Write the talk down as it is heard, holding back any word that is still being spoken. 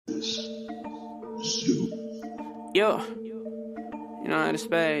Yo, you know, out of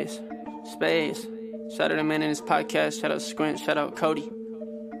space. Shout out to man in his podcast. Shout out Squint. Shout out Cody.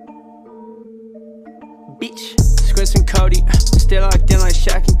 Beach. Squints and Cody. Still locked in like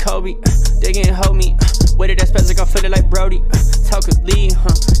Shaq and Kobe. They can't hold me. Weighted that spaz like I feel it like Brody. Talk with Lee,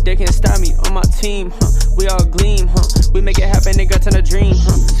 They can't stop me on my team, We all gleam, We make it happen, they got to the dream,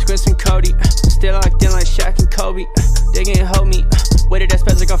 Squints and Cody. Still locked in like Shaq and Kobe. They can't hold me. Weighted that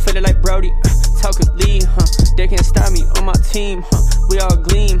spaz like I feel it like Brody. Talk with Lee, They can't stop me on my team, We all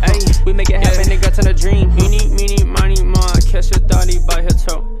gleam, We make it happen, they got to the dream. Meeny, money, more. I catch a thotty by her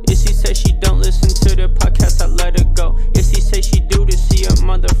toe. If she say she don't listen to the podcast, I let her go. If she say she do this, she a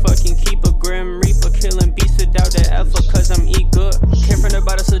motherfucking keeper. Grim Reaper, killing beasts without the effort, cause I'm eat good. Came from the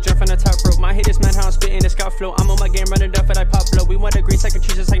bottom, so jump from the top rope. My haters mad how I'm spitting the scout flow. I'm on my game, running up and I pop low. We want the green second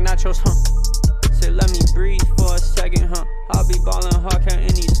cheese just like nachos, Say let me breathe for a second, I'll be ballin' hard,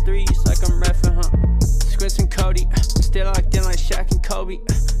 counting these threes like I'm reffin', Squints and Cody, still locked in like Shaq and Kobe.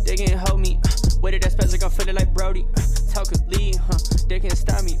 They can't hold me, weighted that spaz like I feel it like Brody. Talk with Lee, They can't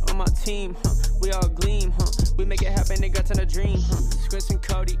stop me on my team, We all gleam, We make it happen, they got to the dream, Squints and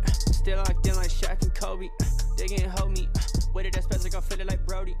Cody, still locked in like Shaq and Kobe. They can't hold me, weighted that spaz like I feel it like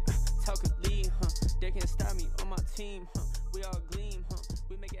Brody. Talk with Lee, They can't stop me on my team, We all gleam,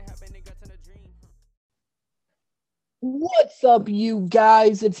 We make it happen, they got to the dream. What's up, you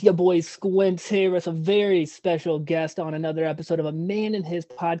guys? It's your boy Squints here with a very special guest on another episode of A Man and His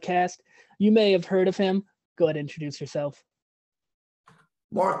Podcast. You may have heard of him. Go ahead and introduce yourself.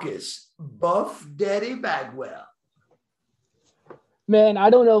 Marcus Buff Daddy Bagwell. Man,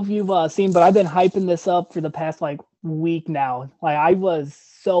 I don't know if you've seen, but I've been hyping this up for the past week now. I was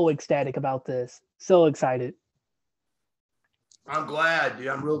so ecstatic about this. So excited. I'm glad, dude.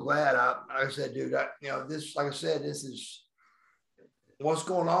 I'm real glad. Like I said, dude, this, like I said, this is what's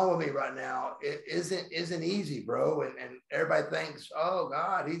going on with me right now. It isn't easy, bro. And everybody thinks, oh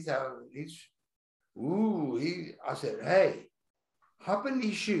God, I said, hey, hop in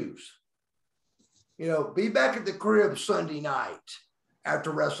these shoes. Be back at the crib Sunday night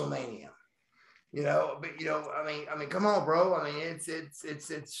after WrestleMania. I mean, come on, bro. I mean, it's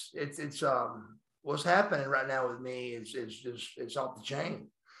what's happening right now with me is it's off the chain,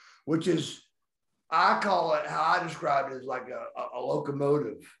 which is, I call it, how I describe it, is like a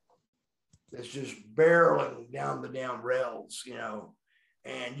locomotive that's just barreling down the damn rails,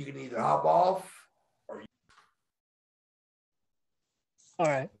 and you can either hop off or. All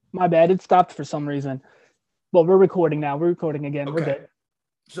right. My bad. It stopped for some reason. Well, we're recording now. We're recording again. Okay. We're good.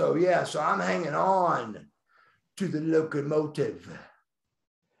 So I'm hanging on to the locomotive.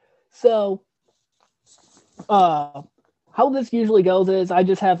 So, how this usually goes is I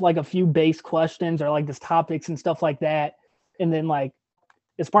just have a few base questions or just topics and stuff like that. And then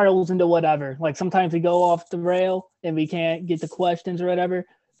it spirals into whatever. Sometimes we go off the rail and we can't get the questions or whatever.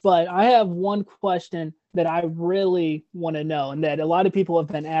 But I have one question that I really want to know, and that a lot of people have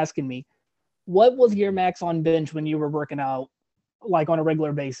been asking me. What was your max on bench when you were working out on a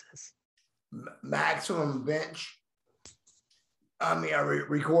regular basis? Maximum bench? I mean, I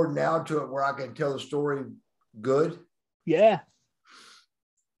record now to it where I can tell the story good. Yeah.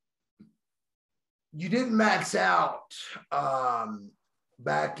 You didn't max out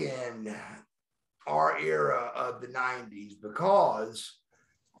back in our era of the 90s because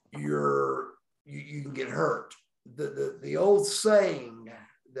you can get hurt. The old saying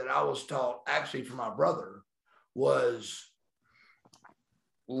that I was taught, actually from my brother, was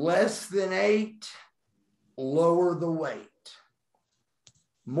less than 8, lower the weight.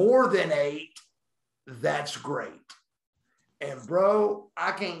 More than 8, that's great. And bro,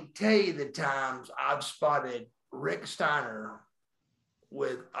 I can't tell you the times I've spotted Rick Steiner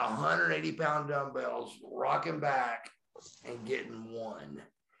with 180-pound dumbbells rocking back and getting one.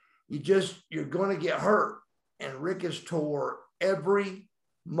 You're going to get hurt. And Rick has tore every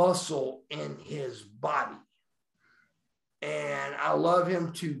muscle in his body. And I love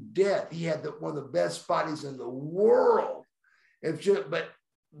him to death. He had one of the best bodies in the world. But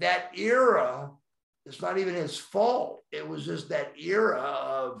that era, it's not even his fault. It was just that era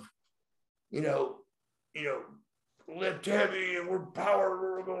of, lift heavy and we're powered.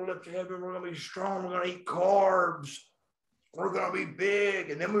 We're going to lift heavy. We're going to be strong. We're going to eat carbs. We're going to be big.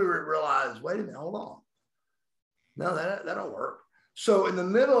 And then we realized, wait a minute, hold on. No, that don't work. So in the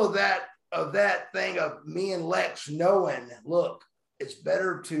middle of that thing of me and Lex knowing, look, it's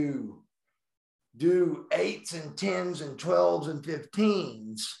better to do 8s and 10s and 12s and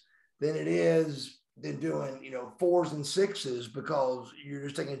 15s than it is than doing 4s and 6s, because you're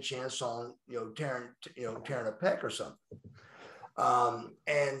just taking a chance on tearing a pec or something.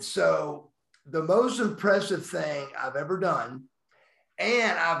 And so the most impressive thing I've ever done,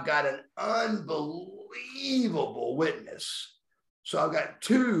 and I've got an unbelievable witness. So I've got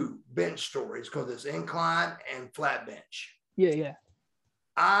two bench stories because it's incline and flat bench. Yeah.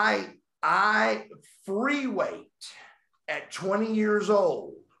 I free weight at 20 years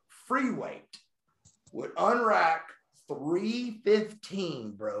old, free weight would unrack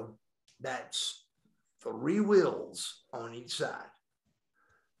 315, bro. That's 3 wheels on each side.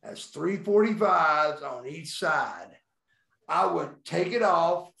 That's 345s on each side. I would take it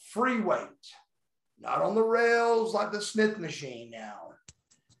off free weight, not on the rails like the Smith machine now,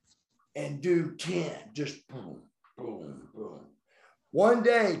 and do 10, just boom, boom, boom. One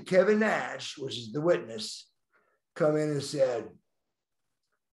day, Kevin Nash, which is the witness, come in and said,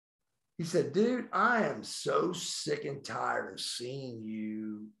 dude, I am so sick and tired of seeing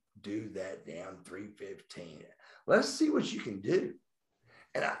you do that damn 315. Let's see what you can do.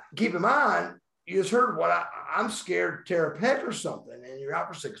 And keep in mind, you just heard what I'm scared to tear a pec or something, and you're out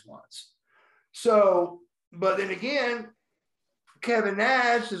for 6 months. So, but then again, Kevin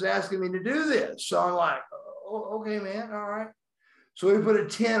Nash is asking me to do this. So I'm like, oh, okay, man, all right. So we put a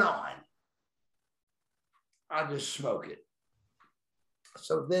 10 on. I just smoke it.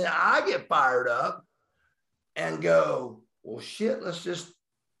 So then I get fired up and go, well, shit, let's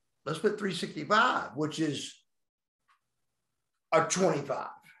put 365, which is a 25.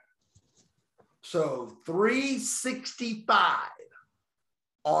 So 365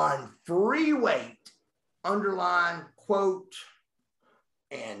 on free weight, underline quote,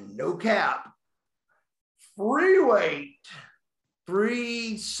 and no cap, free weight,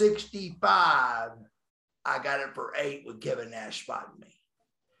 365. I got it for 8 with Kevin Nash spotting me.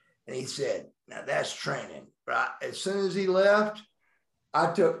 And he said, now that's training. But as soon as he left,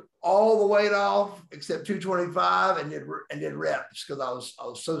 I took all the weight off except 225 and did reps because I was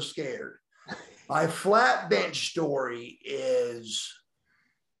so scared. My flat bench story is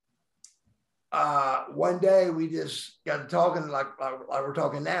one day we just got to talking like we're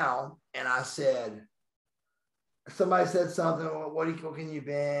talking now, and I said, somebody said something, what can you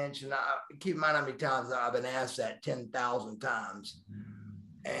bench? And I keep in mind how many times I've been asked that 10,000 times.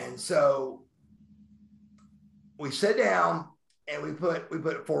 And so we sat down and we put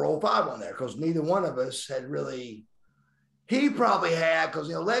 405 on there because neither one of us had really. He probably had, because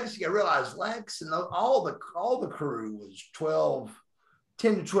Lex, you realize Lex and all the crew was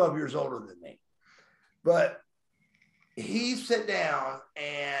 10 to 12 years older than me. But he sat down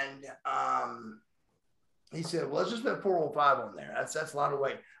and he said, well, let's just put 405 on there. That's a lot of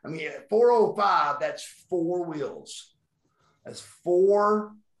weight. I mean, at 405, that's 4 wheels. That's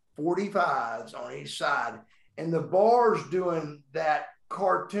 4 45s on each side. And the bar's doing that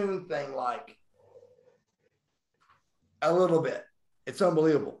cartoon thing like a little bit. It's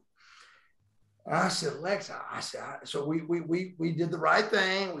unbelievable. I said, Lex, so we did the right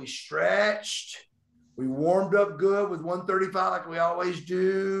thing. We stretched. We warmed up good with 135 like we always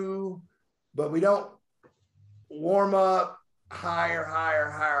do. But we don't warm up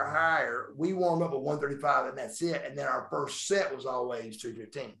higher. We warm up at 135 and that's it. And then our first set was always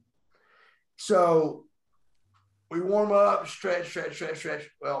 215. So we warm up, stretch.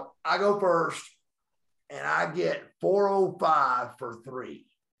 Well, I go first and I get 405 for 3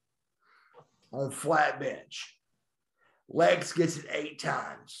 on flat bench. Lex gets it 8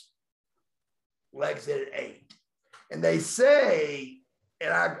 times. Lex did it 8. And they say,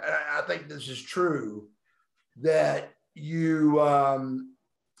 and I think this is true, that you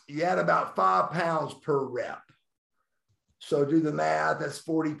had about 5 pounds per rep. So do the math, that's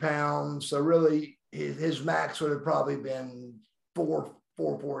 40 pounds. So really his max would have probably been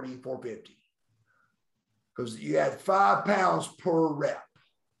 440, 450. Because you had 5 pounds per rep.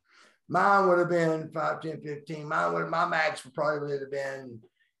 Mine would have been 5, 10, 15. My max would probably have been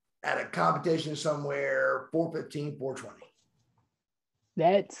at a competition somewhere, 415, 420.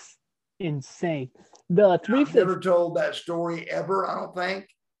 That's insane. The 350. I've never told that story ever, I don't think.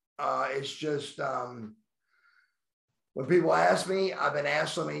 It's just when people ask me, I've been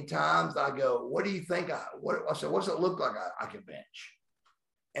asked so many times, I go, what do you think? I said, what's it look like I can bench?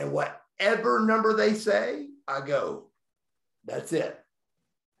 And whatever number they say, I go, that's it.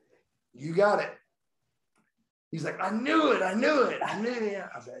 You got it. He's like, I knew it. I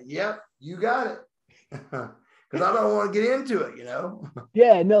said, yep, you got it. Because I don't want to get into it,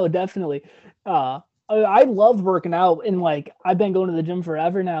 Yeah, no, definitely. I love working out, and like I've been going to the gym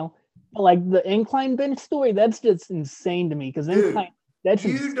forever now. But like the incline bench story, that's just insane to me because incline. That's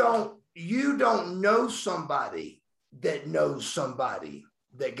you don't know somebody that knows somebody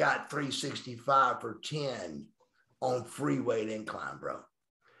that got 365 for 10 on free weight incline, bro.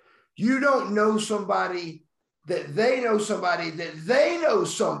 You don't know somebody that they know somebody that they know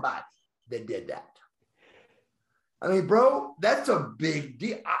somebody that did that. I mean, bro, that's a big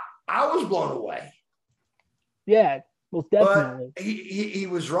deal. I was blown away. Yeah, most definitely. But he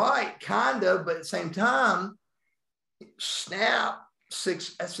was right, kind of, but at the same time, snap,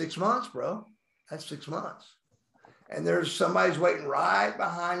 that's 6 months, bro. That's 6 months. And there's somebody's waiting right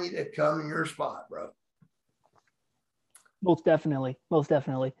behind you to come in your spot, bro. Most definitely. Most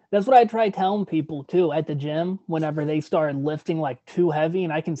definitely. That's what I try telling people too at the gym whenever they start lifting like too heavy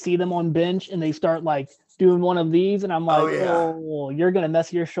and I can see them on bench and they start like doing one of these and I'm like, oh, you're going to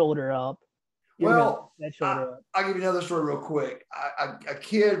mess your shoulder up. Well, I'll give you another story real quick. A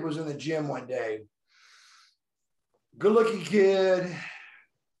kid was in the gym one day. Good looking kid.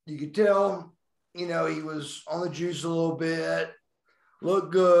 You could tell, you know, he was on the juice a little bit,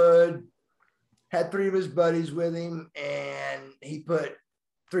 looked good. Had 3 of his buddies with him, and he put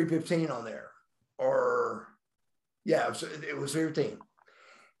 315 on there. Or, yeah, it was 315.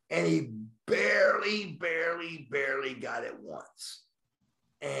 And he barely got it once.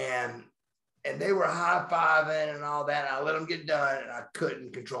 And they were high-fiving and all that. And I let them get done, and I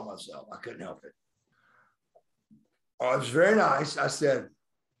couldn't control myself. I couldn't help it. Oh, it was very nice. I said,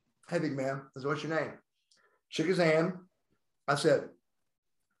 hey, big man, I said, what's your name? Shook his hand. I said,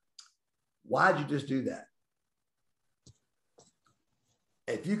 why'd you just do that?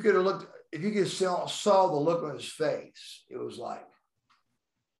 If you could have looked, if you could have saw the look on his face, it was like,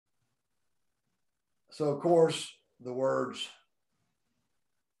 so of course, the words,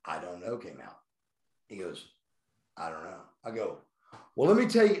 I don't know, came out. He goes, I don't know. I go, well, let me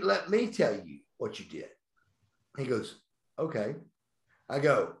tell you what you did. He goes, okay. I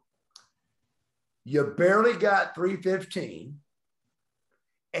go, you barely got 315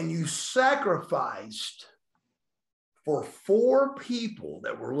 and you sacrificed for 4 people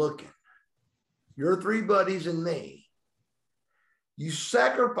that were looking, your 3 buddies and me. You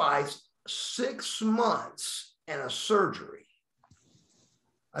sacrificed 6 months and a surgery.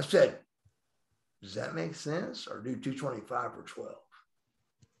 I said, does that make sense? Or do 225 for 12?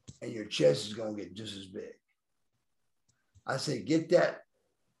 And your chest is going to get just as big. I said, get that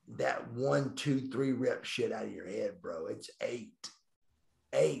 1, 2, 3 rep shit out of your head, bro. It's 8.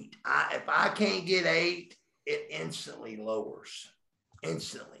 If I can't get 8, it instantly lowers.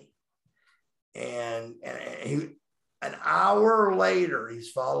 Instantly. And an hour later,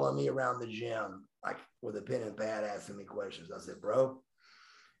 he's following me around the gym, like with a pen and pad, asking me questions. I said, bro,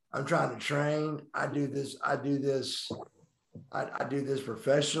 I'm trying to train. I do this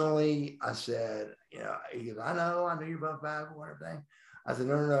professionally. I said, you know, he goes, I know you're Buff Bagwell and everything. I said,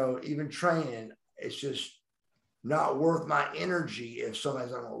 no. Even training, it's just not worth my energy if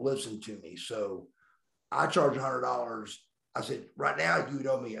somebody's not going to listen to me. So I charge $100. I said, right now you would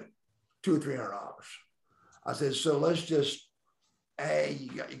owe me $200 or $300. I said, so let's just, hey,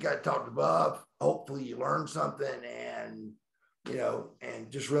 you got to talk to Buff. Hopefully you learn something and, you know,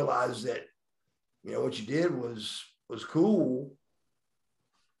 and just realize that, you know, what you did was cool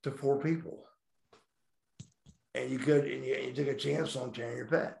to 4 people. And you took a chance on tearing your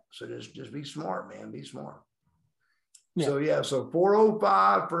pet. So just be smart, man. Be smart. Yeah. So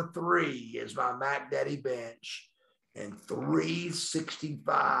 405 for 3 is my Mac Daddy bench, and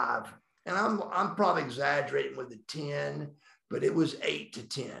 365. And I'm probably exaggerating with the 10, but it was 8 to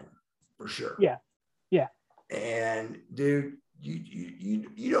 10 for sure. Yeah. And dude,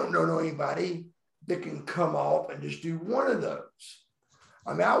 you don't know anybody that can come off and just do one of those.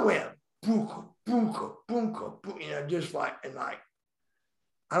 I mean, I went boonka, boonka, boonka, boonka, you know, just like, and like,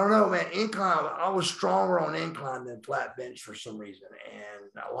 I don't know, man, incline, I was stronger on incline than flat bench for some reason.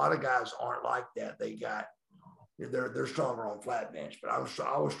 And a lot of guys aren't like that. They're stronger on flat bench, but I was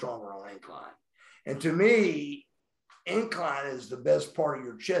stronger on incline. And to me, incline is the best part of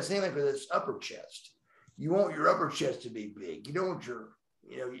your chest, anyway, because it's upper chest. You want your upper chest to be big. You don't want your,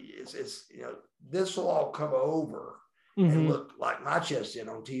 you know, it's you know, this will all come over and look like my chest did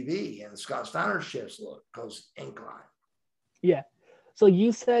on TV and Scott Steiner's chest look, because incline. Yeah. So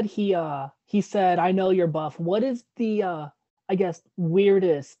you said he said, I know you're Buff. What is the I guess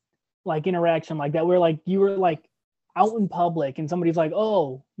weirdest like interaction like that where like you were like out in public and somebody's like,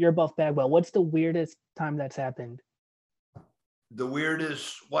 oh, you're Buff Bagwell? What's the weirdest time that's happened? The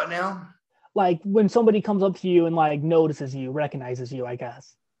weirdest what now? Like when somebody comes up to you and like notices you, recognizes you, I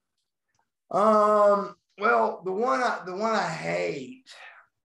guess. Well, the one I hate,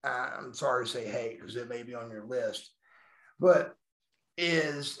 I'm sorry to say hate because it may be on your list, but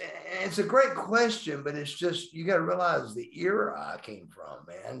it's a great question, but it's just, you got to realize the era I came from,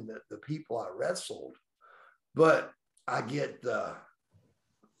 man, the people I wrestled But I get the,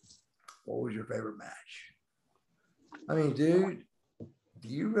 what was your favorite match? I mean, dude, do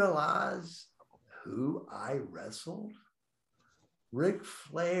you realize who I wrestled? Ric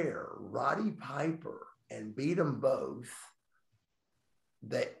Flair, Roddy Piper, and beat them both.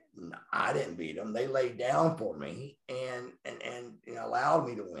 I didn't beat them. They laid down for me and allowed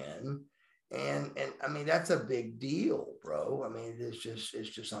me to win. And I mean, that's a big deal, bro. I mean, it's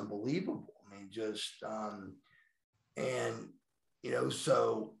just unbelievable. I mean,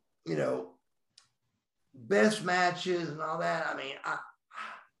 so, best matches and all that. I mean,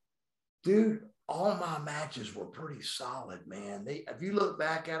 dude, all my matches were pretty solid, man. If you look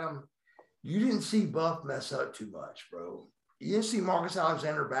back at them, you didn't see Buff mess up too much, bro. You didn't see Marcus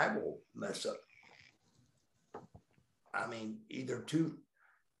Alexander Bagwell mess up. I mean, either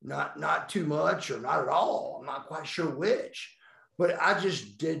not too much or not at all. I'm not quite sure which, but I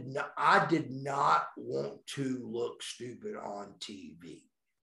did not want to look stupid on TV,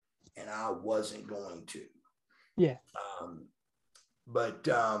 and I wasn't going to. Yeah. But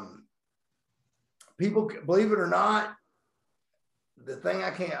people, believe it or not, the thing I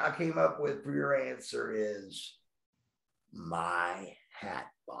came up with for your answer is my hat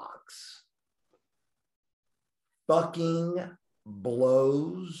box fucking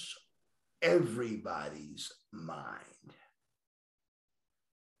blows everybody's mind.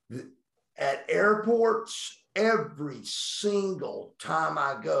 At airports, every single time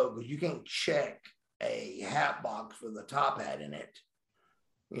I go, because you can't check a hat box with a top hat in it,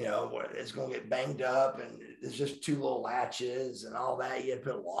 it's going to get banged up, and there's just two little latches and all that. You have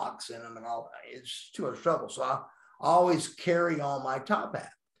to put locks in them and all that. It's too much trouble. So I always carry on my top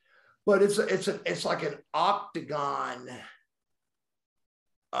hat, but it's like an octagon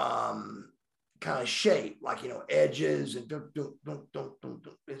kind of shape, like, edges and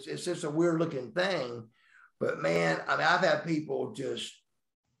it's just a weird looking thing. But man, I mean, I've had people just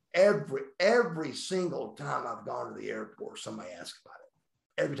every single time I've gone to the airport, somebody asks about it.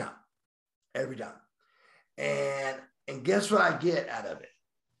 Every time. And guess what I get out of it?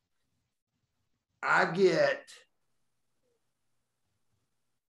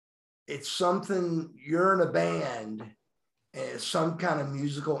 It's something, you're in a band and it's some kind of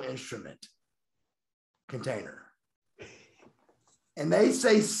musical instrument container. And they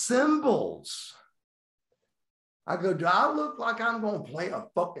say cymbals. I go, do I look like I'm going to play a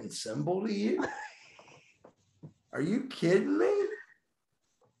fucking cymbal to you? Are you kidding me?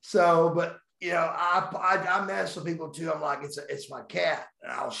 So, but I mess with people too. I'm like, it's my cat,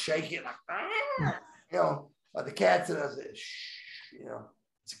 and I'll shake it like, like the cat that does it.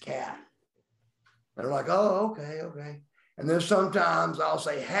 It's a cat. And they're like, oh, okay. And then sometimes I'll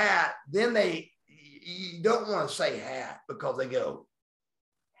say hat. Then you don't want to say hat because they go,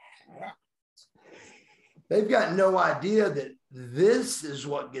 hat. They've got no idea that this is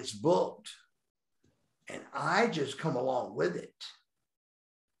what gets booked, and I just come along with it.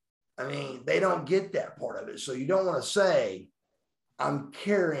 I mean, they don't get that part of it. So you don't want to say, I'm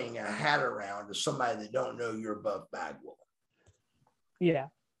carrying a hat around to somebody that don't know you're Buff Bagwell. Yeah.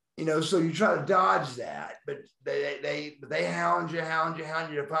 So you try to dodge that, but they hound you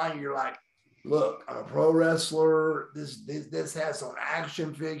to find you. You're like, look, I'm a pro wrestler. This has some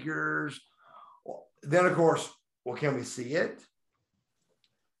action figures. Well, then of course, well, can we see it?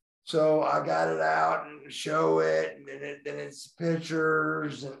 So I got it out and show it, and then it's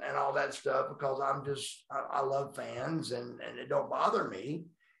pictures and all that stuff, because I love fans and it don't bother me.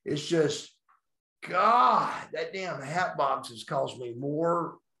 It's just, God, that damn hat box has caused me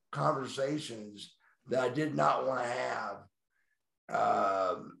more conversations that I did not want to have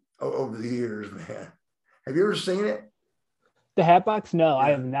over the years, man. Have you ever seen it? The hat box? No, Yeah. I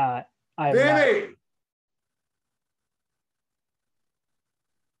have not.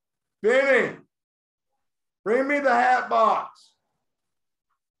 Benny, bring me the hat box.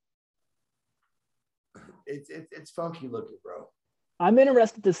 It's funky looking, bro. I'm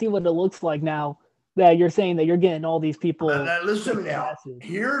interested to see what it looks like now that you're saying that you're getting all these people. Now, listen to me now.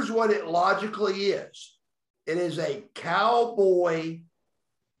 Here's what it logically is. It is a cowboy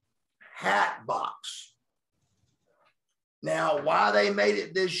hat box. Now, why they made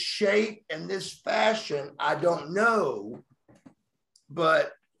it this shape and this fashion, I don't know,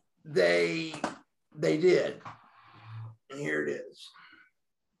 but they did. And here it is.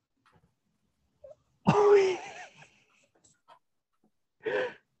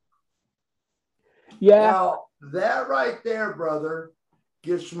 Yeah. Now, that right there, brother,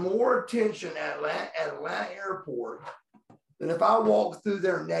 gets more attention at Atlanta Airport than if I walk through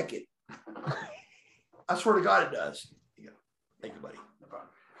there naked. I swear to God, it does. Thank you, buddy. No problem.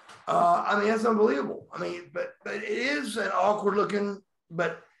 I mean, that's unbelievable. I mean, but it is an awkward looking,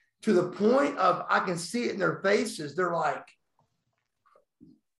 but to the point of I can see it in their faces. They're like,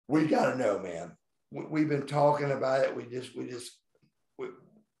 we got to know, man. We've been talking about it. We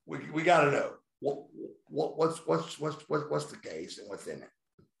got to know what's the case and what's in it.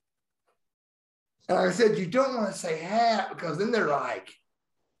 And like I said, you don't want to say hat because then they're like,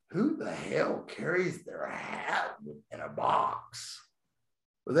 who the hell carries their hat in a box?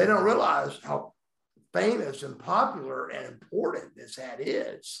 But they don't realize how famous and popular and important this hat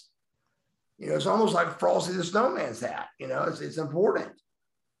is. You know, it's almost like Frosty the Snowman's hat. You know, it's important.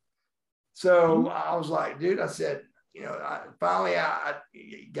 So I was like, dude, I said, you know, finally I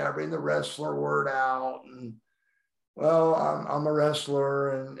got to bring the wrestler word out. And, well, I'm a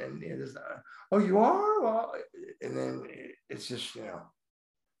wrestler. And it is, oh, you are? Well, and then it's just, you know,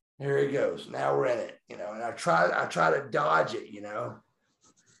 here he goes. Now we're in it, you know, and I try to dodge it, you know.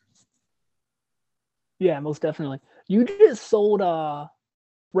 Yeah, most definitely. You just sold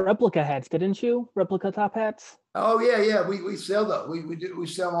replica hats, didn't you? Replica top hats? Oh yeah. We sell those. We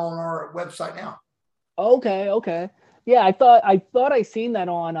sell them on our website now. Okay. Yeah, I thought I seen that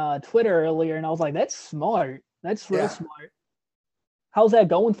on Twitter earlier, and I was like, that's smart. That's real smart. How's that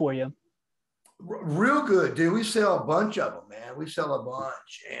going for you? Real good, dude. We sell a bunch of them, man. We sell a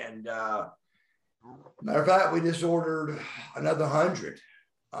bunch, and matter of fact, we just ordered another 100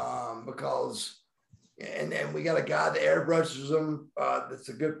 because. And we got a guy that airbrushes them. That's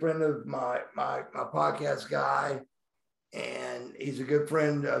a good friend of my podcast guy, and he's a good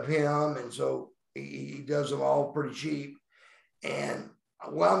friend of him. And so he does them all pretty cheap. And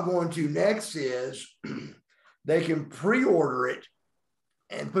what I'm going to next is they can pre-order it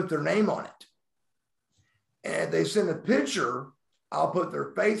and put their name on it. And if they send a picture, I'll put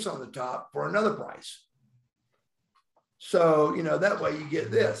their face on the top for another price. So, you know, that way you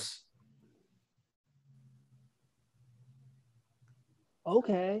get this.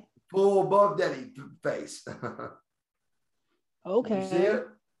 Okay. Full Buff Daddy face. Okay. You see it?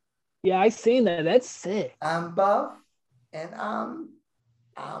 Yeah, I seen that. That's sick. I'm buff, and I'm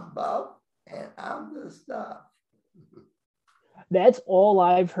buff, and I'm the stuff. That's all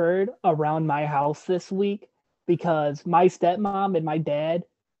I've heard around my house this week because my stepmom and my dad,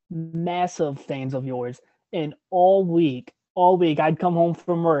 massive fans of yours. And all week, I'd come home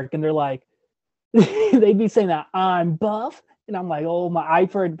from work and they're like, they'd be saying that I'm buff. And I'm like, oh my,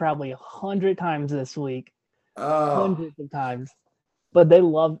 I've heard probably 100 times this week. Hundreds of times. But they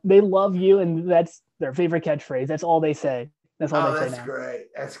love you, and that's their favorite catchphrase. That's all they say. That's all they say now. That's great.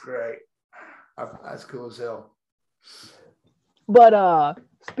 That's great. That's cool as hell. But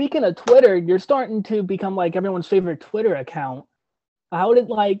speaking of Twitter, you're starting to become like everyone's favorite Twitter account. How did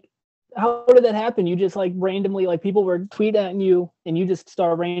that happen? You just like randomly, like people were tweeting at you and you just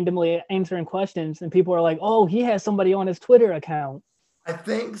start randomly answering questions and people are like, oh, he has somebody on his Twitter account. I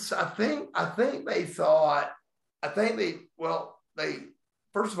think they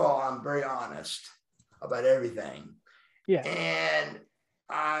first of all, I'm very honest about everything. Yeah. And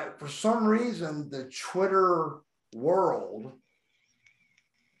for some reason, the Twitter world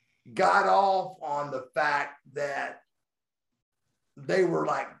got off on the fact that they were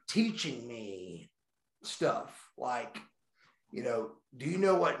like teaching me stuff like, you know, do you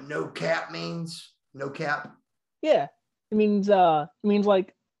know what no cap means? No cap? Yeah. It means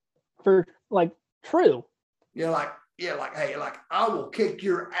like for like true. You know, like, hey, like I will kick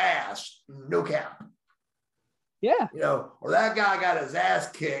your ass, no cap. Yeah. You know, or that guy got his ass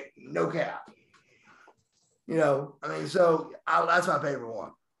kicked, no cap. You know, I mean, so that's my favorite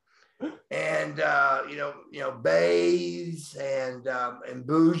one. And you know, Bays and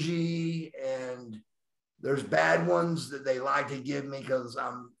Bougie, and there's bad ones that they like to give me because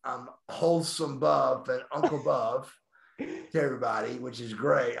I'm wholesome Buff and Uncle Buff to everybody, which is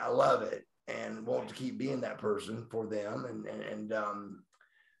great. I love it and want to keep being that person for them.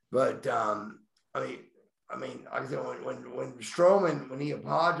 But I mean, like I said, when Strowman, when he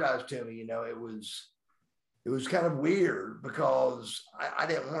apologized to me, you know, it was kind of weird because I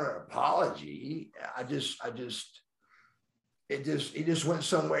didn't want an apology. He just went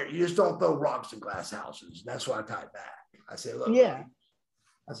somewhere. You just don't throw rocks in glass houses. That's why I typed back. I said, look, yeah.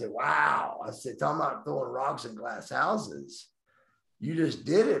 I said, wow. I said, talking about throwing rocks in glass houses. You just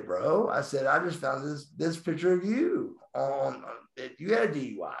did it, bro. I said, I just found this picture of you on you had a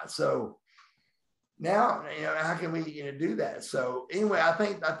DUI. So now, you know, how can we, you know, do that? So anyway, I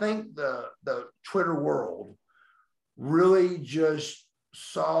think the Twitter world really just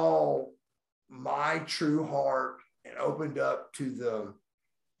saw my true heart and opened up to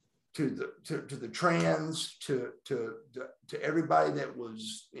to the trans, to everybody that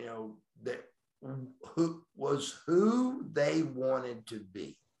was, that who they wanted to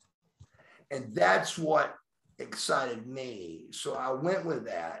be. And that's what excited me. So I went with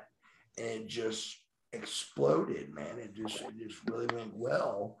that, and it just exploded, man. It just really went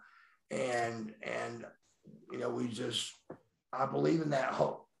well. And I believe in that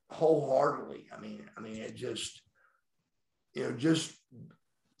wholeheartedly. I mean, it just,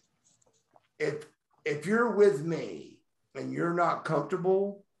 if you're with me and you're not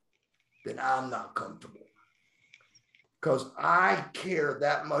comfortable, then I'm not comfortable. Because I care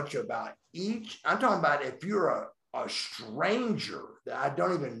that much about I'm talking about if you're a stranger that I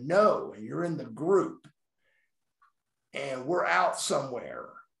don't even know and you're in the group and we're out somewhere,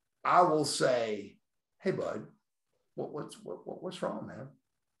 I will say, hey, bud, what's wrong, man?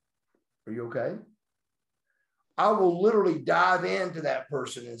 Are you okay? I will literally dive into that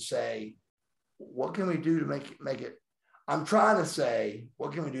person and say, what can we do to make it? I'm trying to say,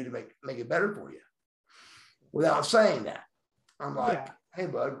 what can we do to make it better for you? Without saying that. I'm like, hey,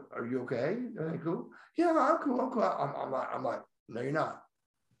 bud, are you okay? Are you cool? Yeah, I'm cool. I'm like, no, you're not.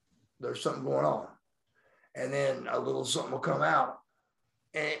 There's something going on. And then a little something will come out.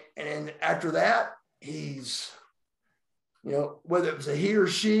 And then after that, he's, whether it was a he or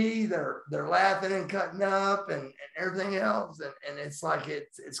she, they're laughing and cutting up and everything else. And it's like,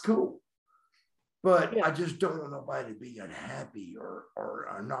 it's cool. But I just don't want nobody to be unhappy or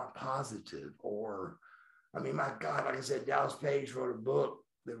not positive. Or, I mean, my God, like I said, Dallas Page wrote a book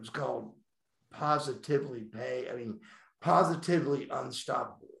that was called Positively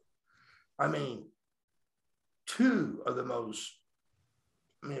Unstoppable. I mean, two of the most,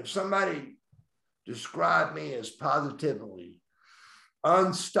 if somebody described me as positively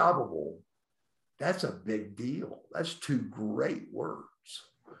unstoppable, that's a big deal. That's two great words.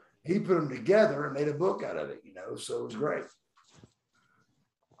 He put them together and made a book out of it, so it was great.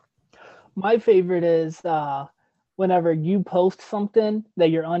 My favorite is whenever you post something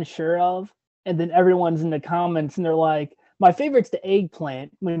that you're unsure of, and then everyone's in the comments and they're like, my favorite's the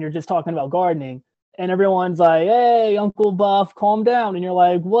eggplant when you're just talking about gardening. And everyone's like, hey, Uncle Buff, calm down. And you're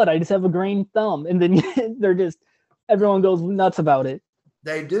like, what? I just have a green thumb. And then everyone goes nuts about it.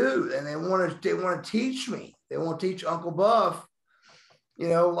 They do. And they want to teach me. They want to teach Uncle Buff.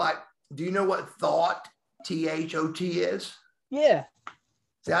 Like, do you know what thought, THOT is? Yeah.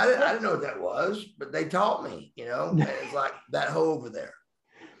 See, I didn't know what that was, but they taught me, and it's like that hoe over there.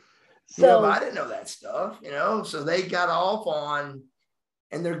 So but I didn't know that stuff, so they got off on,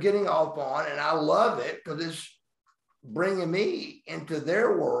 and they're getting off on, and I love it because it's bringing me into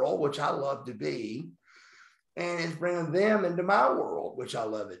their world, which I love to be, and it's bringing them into my world, which I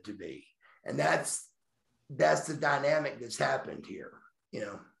love it to be. And that's the dynamic that's happened here.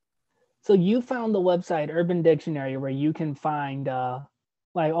 So you found the website Urban Dictionary where you can find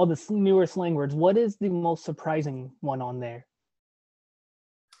like all the newer slang words. What is the most surprising one on there?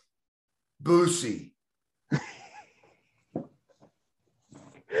 BUSSY.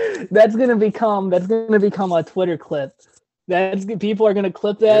 That's gonna become a Twitter clip. People are gonna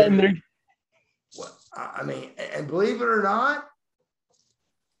clip that, and they're. Well, I mean, and believe it or not,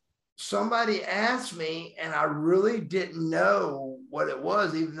 somebody asked me, and I really didn't know what it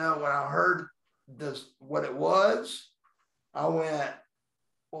was, even though when I heard what it was, I went,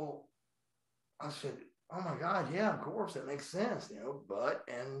 well, I said, oh my God, yeah, of course, that makes sense, butt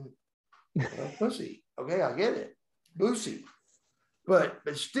and pussy. Okay, I get it. BUSSY. But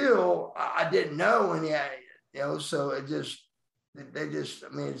still, I didn't know, and so it's just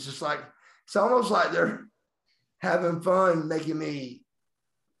like, it's almost like they're having fun making me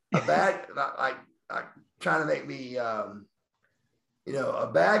a bad, like trying to make me, a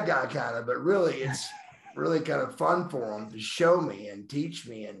bad guy kind of, but really it's really kind of fun for them to show me and teach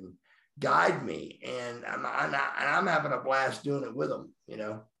me and guide me. And I'm having a blast doing it with them,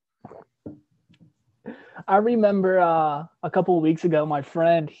 I remember a couple of weeks ago, my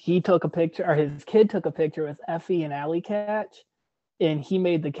friend, he took a picture, or his kid took a picture with Effie and Alley Catch, and he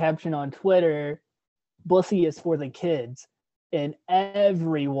made the caption on Twitter, "Bussy is for the kids." And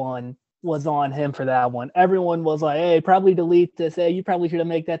everyone was on him for that one. Everyone was like, hey, probably delete this. Hey, you probably should have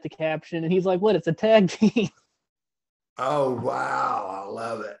made that the caption. And he's like, what? It's a tag team. Oh, wow. I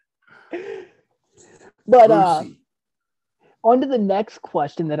love it. But on to the next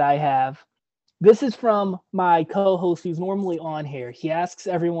question that I have. This is from my co-host who's normally on here. He asks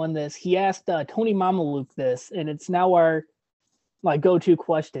everyone this. He asked Tony Mamaluke this, and it's now our go-to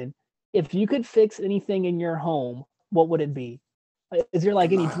question. If you could fix anything in your home, what would it be? Is there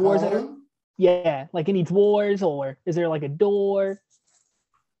any drawers that are, like any drawers, or is there like a door?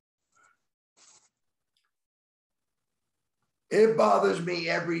 It bothers me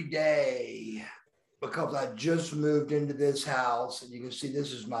every day because I just moved into this house, and you can see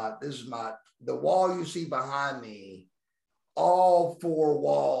the wall you see behind me. All four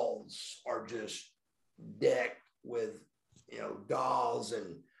walls are just decked with, dolls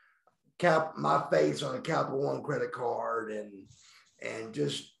and my face on a Capital One credit card, and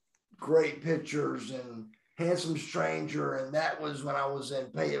just great pictures and Handsome Stranger. And that was when I was in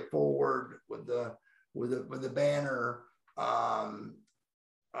Pay It Forward with the banner.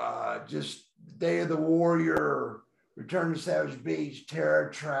 Just Day of the Warrior, Return to Savage Beach, Terror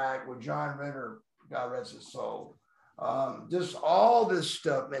Track with John Ritter, God rest his soul. Just all this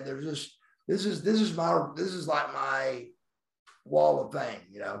stuff, man. There's just this is like my wall of fame,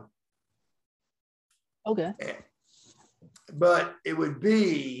 Okay. But it would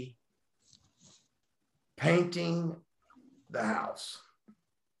be painting the house.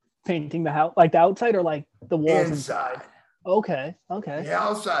 Painting the house, like the outside or like the walls inside. Okay. The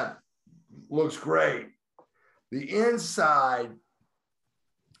outside looks great. The inside,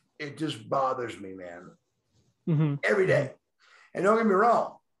 it just bothers me, man. Mm-hmm. Every day. And don't get me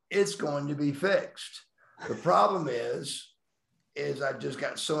wrong, it's going to be fixed. The problem is I just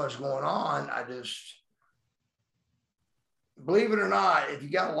got so much going on. Believe it or not, if you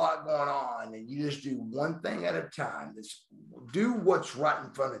got a lot going on and you just do one thing at a time, do what's right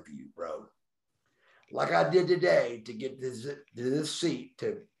in front of you, bro. Like I did today to get to this seat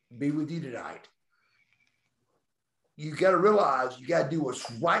to be with you tonight. You got to realize you got to do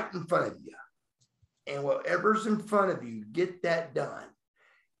what's right in front of you. And whatever's in front of you, get that done.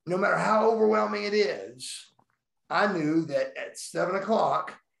 No matter how overwhelming it is, I knew that at 7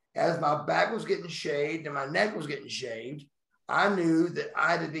 o'clock, as my back was getting shaved and my neck was getting shaved, I knew that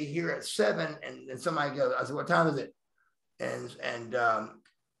I had to be here at 7. And somebody goes, I said, what time is it? And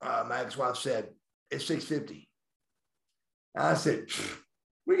my ex-wife said, it's 6:50. And I said,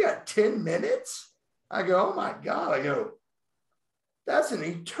 we got 10 minutes? I go, oh my God. I go, that's an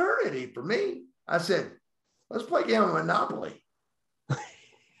eternity for me. I said, let's play a game of Monopoly.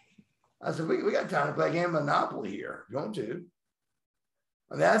 I said, we got time to play a game of Monopoly here. You want to?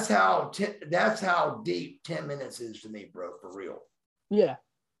 And that's how deep 10 minutes is to me, bro, for real. Yeah.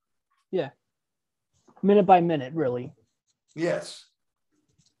 Minute by minute, really. Yes.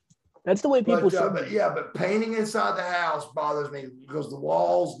 That's the way people should. But painting inside the house bothers me because the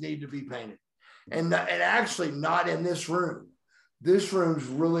walls need to be painted. And actually not in this room. This room's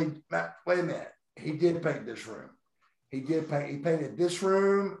really, wait a minute. He did paint this room. He painted this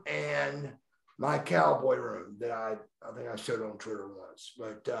room and my cowboy room that I think I showed on Twitter once.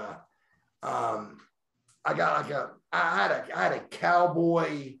 But I had a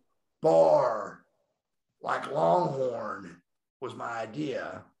cowboy bar, like Longhorn was my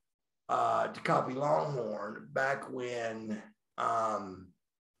idea to copy Longhorn back when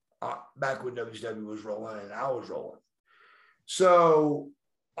WCW was rolling and I was rolling. So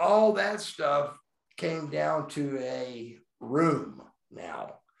all that stuff came down to a room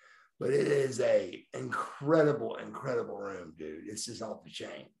now, but it is a incredible room, dude. It's just off the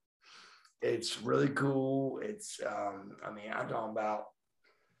chain. It's really cool. It's, I'm talking about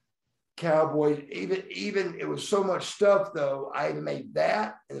cowboy, even it was so much stuff though. I even made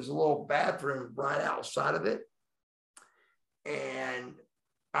that, and there's a little bathroom right outside of it. And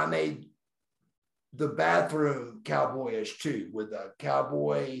I made the bathroom cowboyish too, with a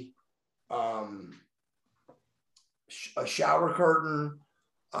cowboy, a shower curtain.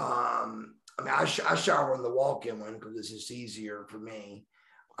 I shower in the walk-in one because this is easier for me.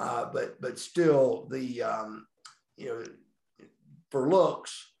 But still, the for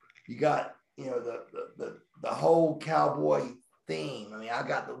looks, you got the whole cowboy theme. I mean, I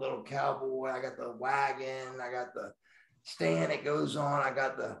got the little cowboy, I got the wagon, I got the stand that goes on, I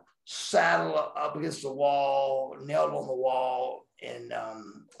got the saddle up against the wall, nailed on the wall, and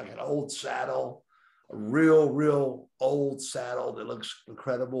like an old saddle, a real old saddle that looks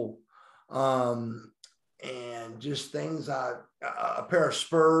incredible. And just things, a pair of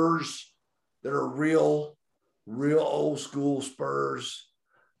spurs that are real old school spurs.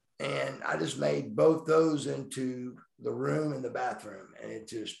 And I just made both those into the room and the bathroom, and it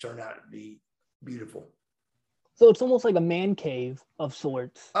just turned out to be beautiful. So it's almost like a man cave of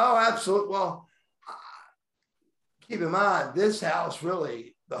sorts. Oh, absolutely. Well, keep in mind, this house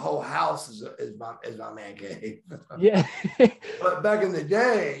really, the whole house is my man cave. Yeah. But back in the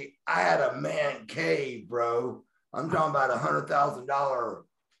day, I had a man cave, bro. I'm talking about $100,000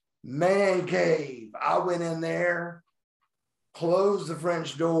 man cave. I went in there, closed the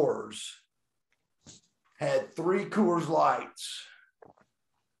French doors, had 3 Coors Lights,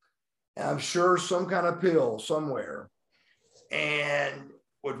 and I'm sure some kind of pill somewhere. and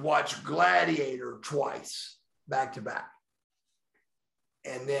would watch Gladiator twice back to back.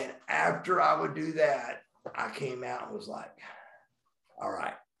 And then after I would do that, I came out and was like, all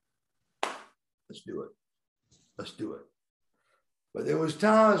right, let's do it. Let's do it. But there was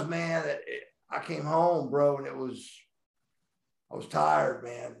times, man, that I came home, bro, and I was tired,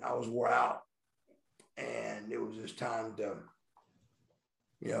 man. I was wore out. And it was just time to,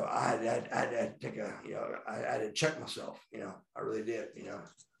 I had to take I had to check myself, I really did,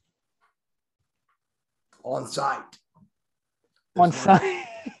 on site. On site.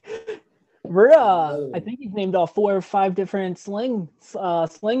 I think he's named off 4 or 5 different sling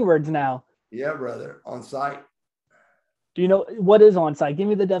words now. Yeah, brother, on site. Do you know what is on site? Give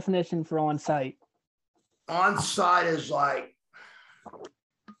me the definition for on site. On site is like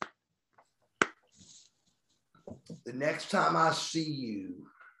the next time I see you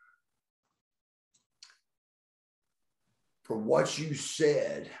for what you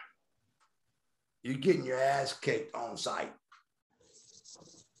said, you're getting your ass kicked on site.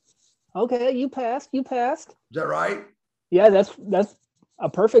 Okay, you passed. Is that right? Yeah, that's a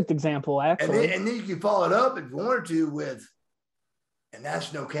perfect example, actually. And then you can follow it up if you wanted to with, and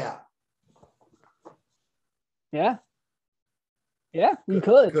that's no cap. Yeah. Yeah, you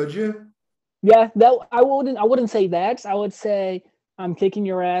could. Could you? Yeah, that I wouldn't say that. I would say I'm kicking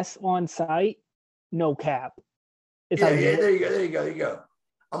your ass on site, no cap. There you go.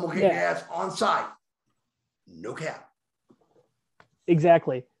 I'm gonna kick your ass on site, no cap.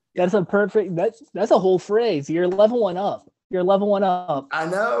 Exactly. That's a perfect. That's a whole phrase. You're leveling up. I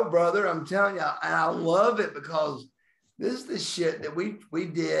know, brother. I'm telling you, and I love it because this is the shit that we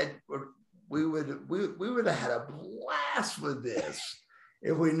did. We would have had a blast with this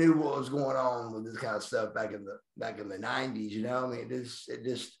if we knew what was going on with this kind of stuff back in the 90s. I mean,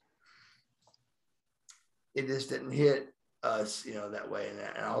 it just didn't hit us, that way.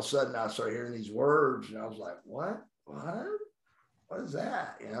 And all of a sudden, I started hearing these words, and I was like, "What? What is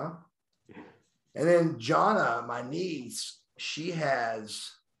that?" And then Jonna, my niece, she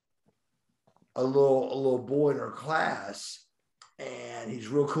has a little boy in her class, and he's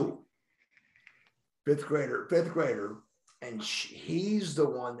real cool. Fifth grader. And he's the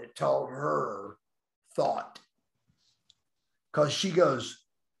one that taught her thought. Because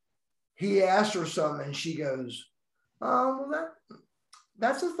he asked her something, and she goes, "Oh, well,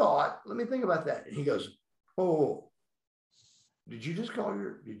 that's a thought. Let me think about that." And he goes, "Oh, did you just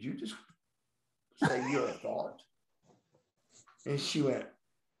say you're a thought?" And she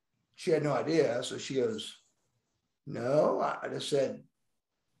had no idea. So she goes, "No, I just said,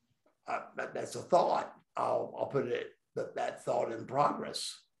 that's a thought. I'll put that thought in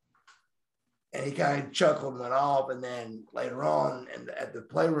progress." And he kind of chuckled and went off. And then later on at the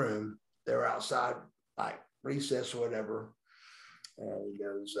playroom, they were outside, like recess or whatever. And he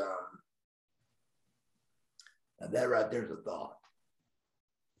goes, "Now that right there's a thought."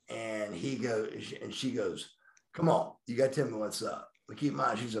 And she goes, "Come on, you got to tell me what's up." But keep in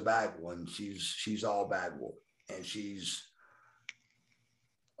mind, she's a Bagwell, and she's all Bagwell, and she's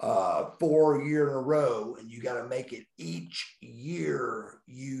 4 year in a row, and you got to make it each year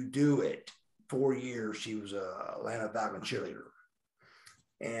you do it. 4 years, she was a Atlanta Falcon cheerleader.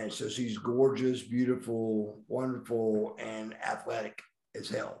 And so she's gorgeous, beautiful, wonderful, and athletic as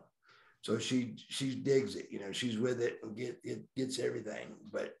hell. So she digs it, she's with it and gets everything.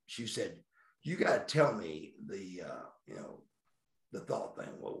 But she said, "You got to tell me the thought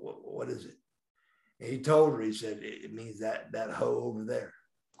thing. What is it?" And he told her, he said, "It means that hoe over there."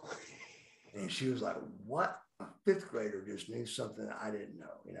 And she was like, "What?" A 5th grader just knew something I didn't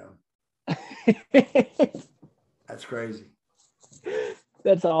know, That's crazy.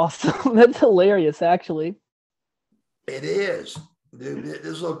 That's awesome. That's hilarious, actually. It is. Dude,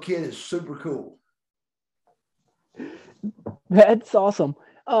 this little kid is super cool. That's awesome.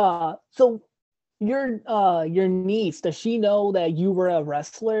 So your niece, does she know that you were a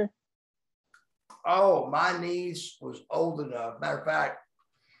wrestler? Oh, my niece was old enough. Matter of fact,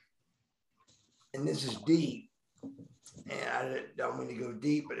 and this is deep, and I don't mean to go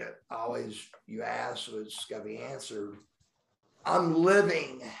deep, but you ask, so it's got to be answered. I'm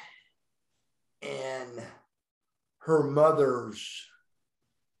living in her mother's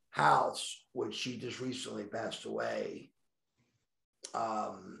house, which she just recently passed away.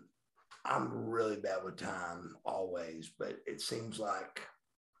 I'm really bad with time always, but it seems like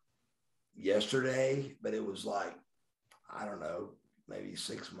yesterday, but it was like, I don't know, maybe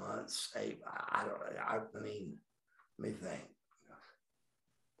 6 months, 8. I don't know. I mean, let me think.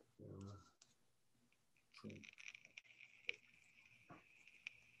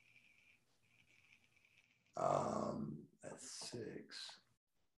 Let's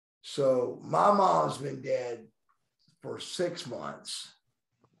So my mom's been dead for 6 months.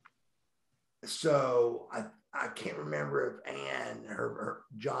 So I can't remember if Ann, her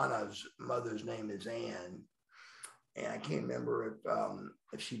Jonna's mother's name is Ann. And I can't remember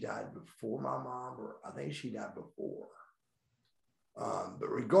if she died before my mom, or I think she died before. But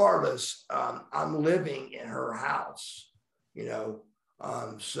regardless, I'm living in her house, you know.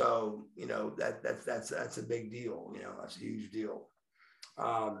 So you know that's a big deal, you know, that's a huge deal.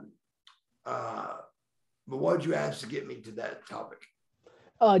 But what'd you ask to get me to that topic?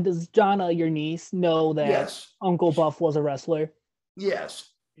 Does Jonna, your niece, know that Yes. Uncle Buff was a wrestler? Yes.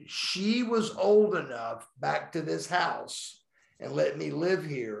 She was old enough back to this house and let me live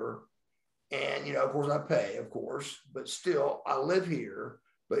here. And, you know, of course I pay, of course, but still I live here.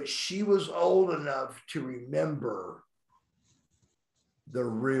 But she was old enough to remember the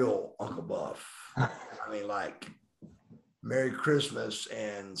real Uncle Buff. I mean, like Merry Christmas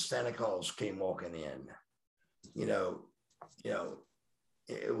and Santa Claus came walking in, you know,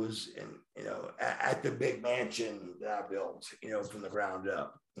 it was in, you know, at the big mansion that I built, you know, from the ground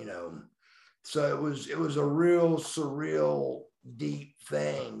up, you know. So it was a real surreal, deep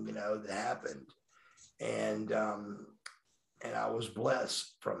thing, you know, that happened. And I was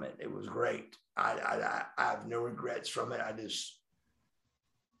blessed from it. It was great. I have no regrets from it.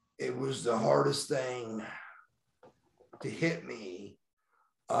 It was the hardest thing to hit me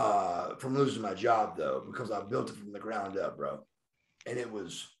from losing my job, though, because I built it from the ground up, bro. And it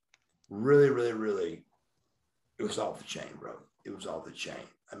was really, really, really, it was off the chain, bro. It was off the chain.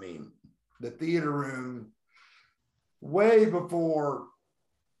 I mean, the theater room, way before,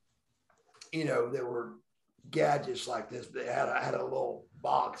 you know, there were gadgets like this. I had a little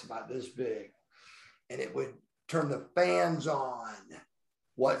box about this big, and it would turn the fans on,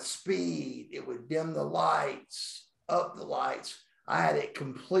 what speed, it would dim the lights, up the lights. I had it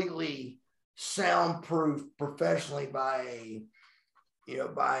completely soundproof professionally by a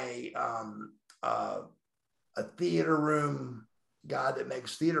theater room guy that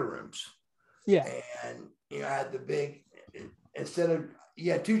makes theater rooms. Yeah. And, you know, I had the big, instead of,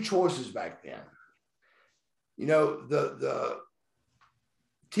 you had two choices back then. You know, the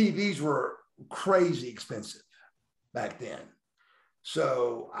TVs were crazy expensive back then.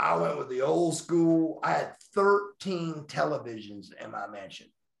 So I went with the old school. I had 13 televisions in my mansion,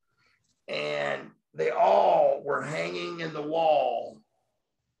 and they all were hanging in the wall,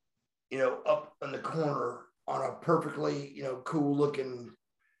 you know, up in the corner on a perfectly, you know, cool looking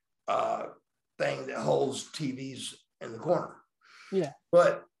thing that holds TVs in the corner. Yeah.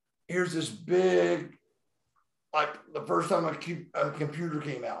 But here's this big, like the first time a computer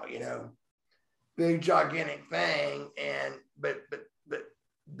came out, you know, big gigantic thing, and but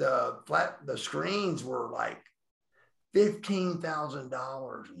the screens were like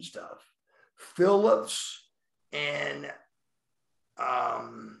 $15,000 and stuff. Philips and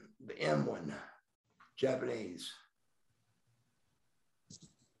the M1, Japanese.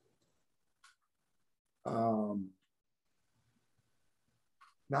 Not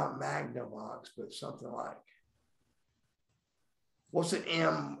Magnavox, but something like, what's an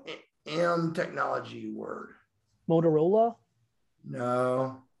M technology word? Motorola?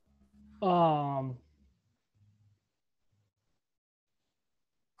 No. I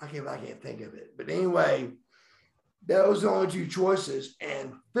can't think of it. But anyway, that was the only two choices.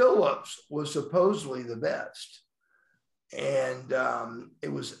 And Philips was supposedly the best. And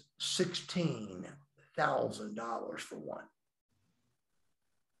it was $16,000 for one.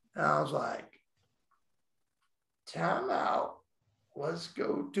 And I was like, time out. Let's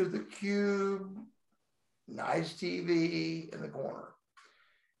go to the Cube. Nice TV in the corner.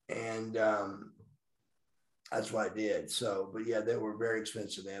 And that's what I did. So, but yeah, they were very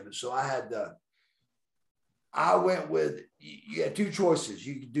expensive. But so I went with, you had two choices.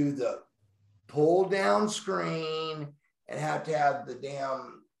 You could do the pull down screen and have to have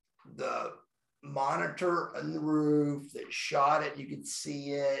the monitor on the roof that shot it. You could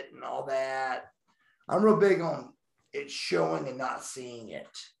see it and all that. I'm real big on it showing and not seeing it.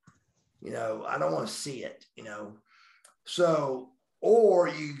 You know, I don't want to see it, you know. So, or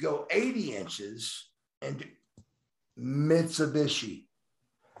you go 80 inches and Mitsubishi.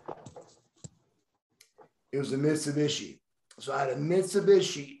 It was a Mitsubishi. So I had a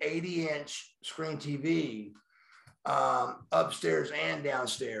Mitsubishi 80-inch screen TV upstairs and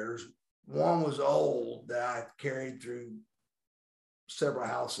downstairs. One was old that I carried through several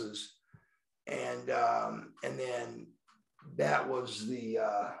houses. And then that was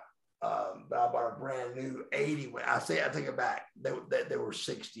but I bought a brand new 80. I take it back. They were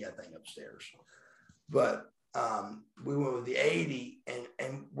 60, I think, upstairs. But we went with the 80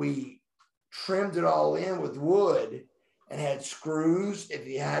 and we trimmed it all in with wood and had screws. If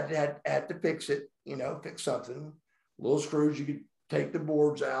you had to fix it, fix something, little screws, you could take the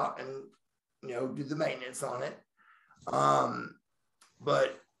boards out and, do the maintenance on it.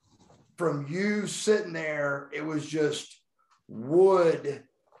 But from you sitting there, it was just wood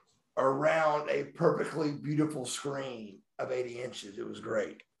around a perfectly beautiful screen of 80 inches. It was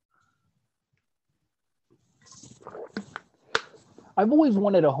great. I've always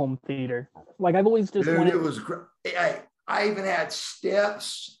wanted a home theater. Like I've always just wanted. It was great. I even had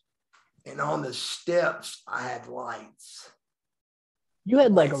steps, and on the steps I had lights. You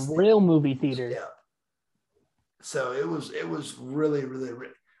had like a real movie theater. Step. So it was really, really,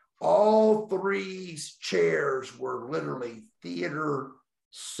 really. All three chairs were literally theater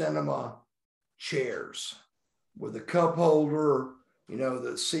cinema chairs with a cup holder.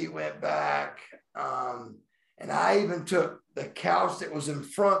 The seat went back. And I even took the couch that was in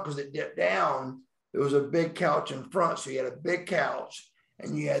front because it dipped down. There was a big couch in front. So you had a big couch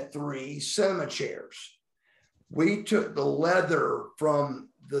and you had three cinema chairs. We took the leather from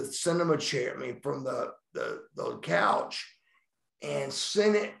the cinema chair, from the couch, and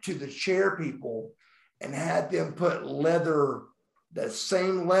sent it to the chair people and had them put that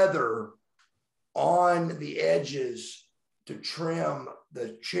same leather on the edges to trim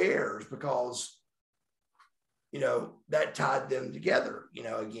the chairs because, that tied them together,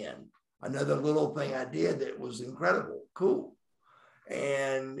 again, another little thing I did that was incredible, cool.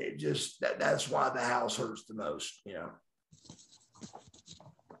 And it just, that's why the house hurts the most,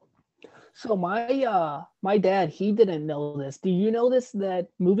 So my dad, he didn't know this. Do you know this, that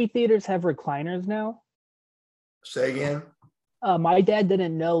movie theaters have recliners now? Say again? My dad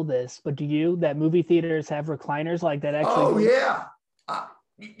didn't know this, but do you, that movie theaters have recliners like that actually? Oh yeah.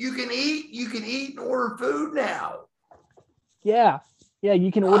 You can eat and order food now. Yeah. Yeah,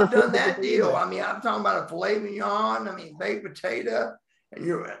 you can order I've done food that deal. I mean, I'm talking about a filet mignon, baked potato, and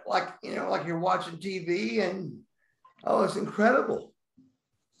you're like you're watching TV, and it's incredible.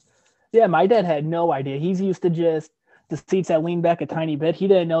 Yeah, my dad had no idea. He's used to just the seats that lean back a tiny bit. He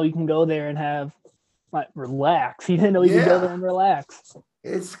didn't know you can go there and have relax. He didn't know you could go there and relax.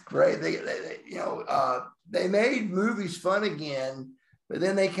 It's great. They made movies fun again, but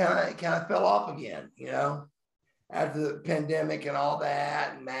then they kind of fell off again, after the pandemic and all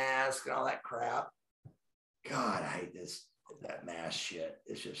that, and mask and all that crap. God, I hate that mask shit.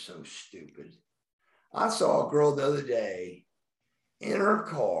 It's just so stupid. I saw a girl the other day in her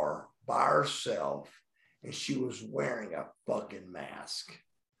car by herself, and she was wearing a fucking mask.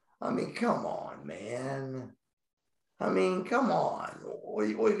 Come on, man. Come on. What are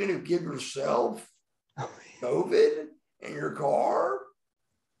you going to give yourself COVID in your car?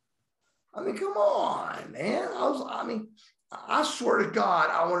 Come on, man. I swear to God,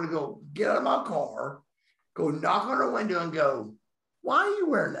 I want to go get out of my car, go knock on her window and go, why are you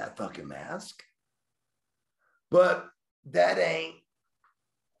wearing that fucking mask? But that ain't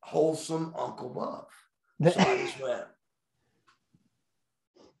wholesome Uncle Buff. So I just went,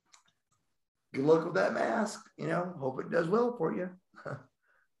 good luck with that mask, hope it does well for you.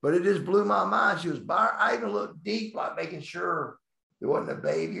 But it just blew my mind. She was I even looked deep, like making sure there wasn't a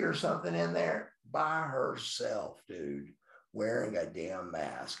baby or something in there, by herself, dude, wearing a damn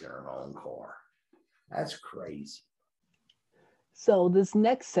mask in her own car. That's crazy. So this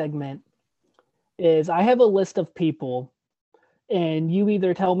next segment is, I have a list of people, and you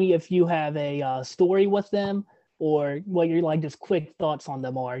either tell me if you have a story with them or what your just quick thoughts on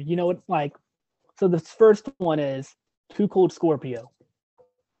them are. So the first one is Too Cold Scorpio.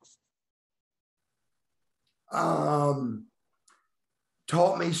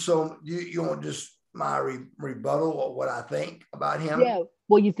 Taught me so. You want just my rebuttal of what I think about him? Yeah,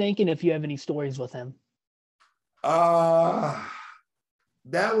 what you think, and if you have any stories with him. That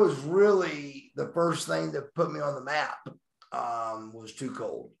was really the first thing that put me on the map. Was Too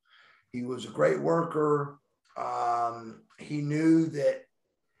Cold. He was a great worker. He knew that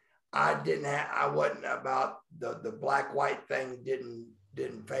I wasn't about the black white thing.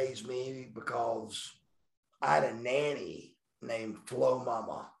 Didn't faze me because I had a nanny named Flo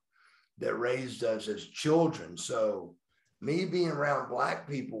Mama that raised us as children. So me being around black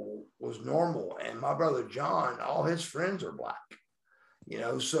people was normal. And my brother John, all his friends are black,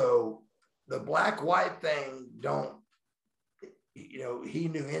 so the black white thing he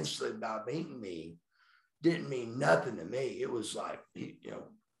knew instantly about meeting me, didn't mean nothing to me. It was like, we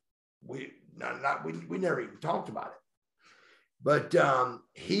never even talked about it. But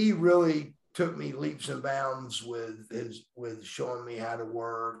he really took me leaps and bounds with showing me how to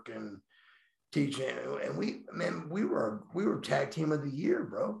work, and teaching, and we were tag team of the year,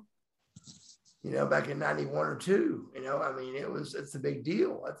 bro. You know, back in 91 or 2, you know, I mean, it's a big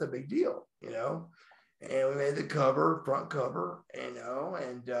deal. That's a big deal, you know. And we made the cover, front cover, you know,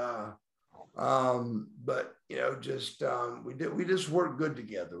 and but you know, just we just worked good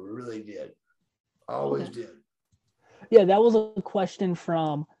together. We really did. Always did. Yeah, that was a question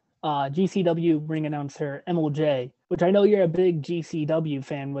from GCW ring announcer MLJ, which I know you're a big GCW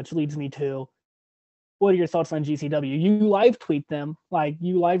fan, which leads me to, what are your thoughts on GCW? You live tweet them, like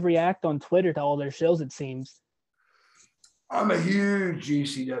you live react on Twitter to all their shows, it seems. I'm a huge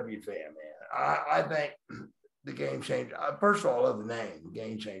GCW fan, man. I think the Game Changer. First of all, I love the name,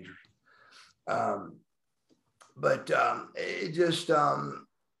 Game Changers. But it just, you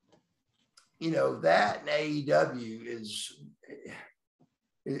know, that and AEW is,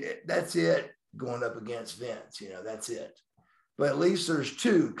 that's it going up against Vince, you know, that's it. But at least there's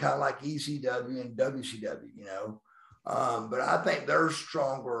two, kind of like ECW and WCW, you know. But I think they're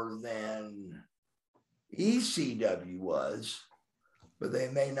stronger than ECW was, but they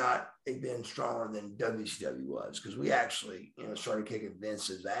may not have been stronger than WCW was, because we actually, you know, started kicking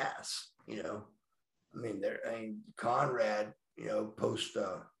Vince's ass, you know. I mean, Conrad, you know, posted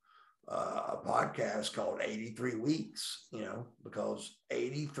a podcast called 83 Weeks, you know, because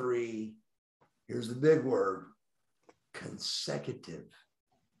 83, here's the big word, consecutive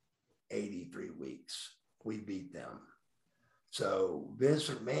 83 weeks, we beat them. So Vince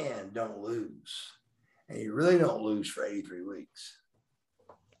McMahon don't lose. And he really don't lose for 83 weeks.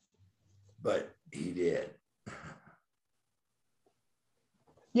 But he did.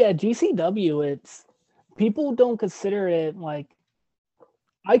 Yeah, GCW, it's, people don't consider it like,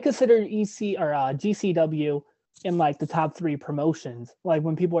 I consider GCW in like the top 3 promotions. Like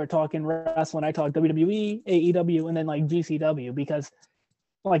when people are talking wrestling, I talk WWE, AEW, and then like GCW, because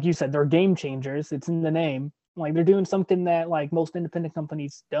like you said, they're game changers. It's in the name. Like they're doing something that like most independent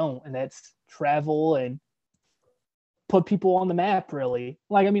companies don't, and that's travel and put people on the map, really.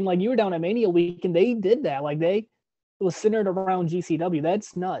 Like, I mean, like you were down at Mania Week and they did that. Like it was centered around GCW.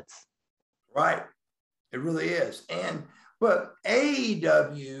 That's nuts. Right. It really is. But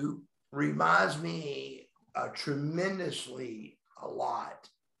AEW reminds me tremendously a lot.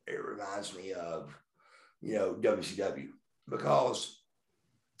 It reminds me of, you know, WCW, because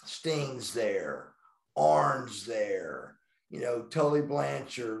Sting's there, Arn's there, you know, Tully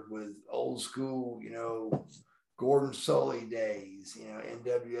Blanchard with old school, you know, Gordon Sully days, you know,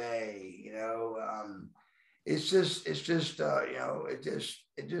 NWA, you know, it's just, you know, it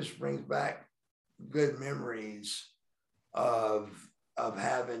just brings back good memories of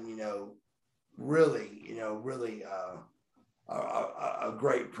having, you know, really a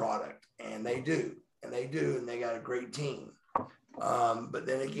great product, and they do, and they got a great team. But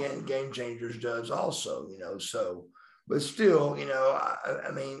then again, Game Changers does also, you know, so, but still, you know,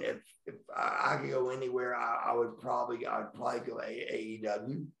 I mean, if I could go anywhere, I'd probably go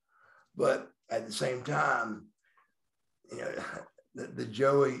AEW, but at the same time, you know, the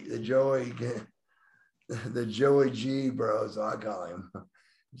Joey G, bro, so I call him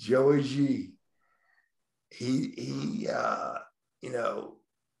Joey G. He you know,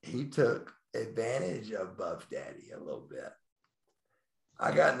 he took advantage of Buff Daddy a little bit.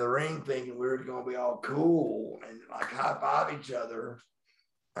 I got in the ring thinking we were going to be all cool and like high five each other.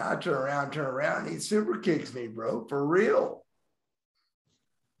 I turn around, and he super kicks me, bro, for real.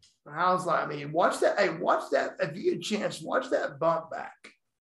 I was like, I mean, watch that. Hey, watch that. If you get a chance, watch that bump back.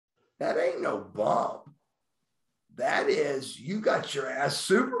 That ain't no bump. That is, you got your ass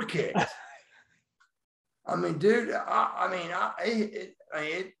super kicked. I mean, dude, my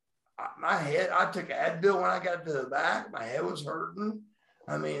head, I took Advil when I got to the back. My head was hurting.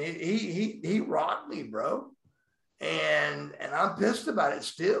 I mean, he rocked me, bro. And I'm pissed about it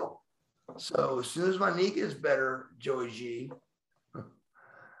still. So as soon as my knee gets better, Joey G,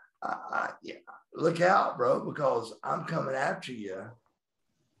 yeah, look out, bro, because I'm coming after you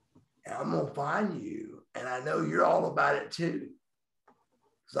and I'm going to find you. And I know you're all about it too.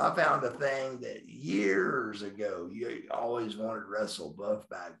 Because I found a thing that years ago, you always wanted to wrestle Buff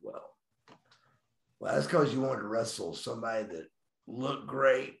Bagwell. Well, that's because you wanted to wrestle somebody that looked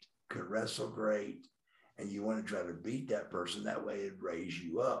great, could wrestle great, and you want to try to beat that person. That way it'd raise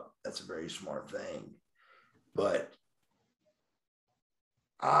you up. That's a very smart thing. But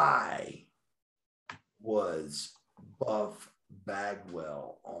I was Buff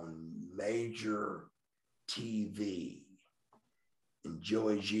Bagwell on major TV. And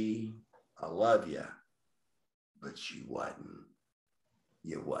Joey G, I love you, but you wasn't,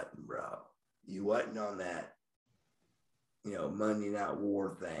 bro. You wasn't on that Monday Night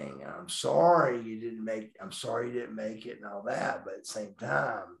War thing. I'm sorry you didn't make it and all that. But at the same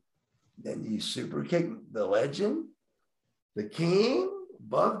time, then you super kick the legend, the king,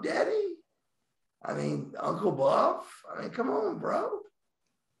 Buff Daddy. I mean, Uncle Buff. I mean, come on, bro.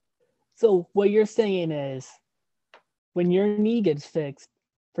 So what you're saying is, when your knee gets fixed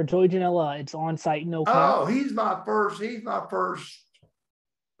for Joey Janela, it's on site, no count? Oh, he's my first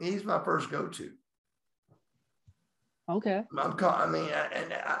go-to. Okay.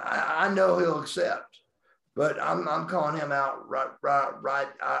 I know he'll accept, but I'm calling him out right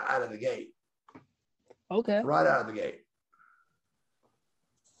out of the gate. Okay. Right out of the gate.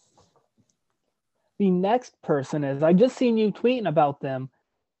 The next person is, I just seen you tweeting about them,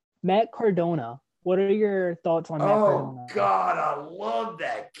 Matt Cardona. What are your thoughts on Matt Cardona? Oh God, I love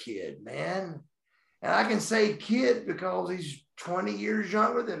that kid, man. And I can say kid because he's 20 years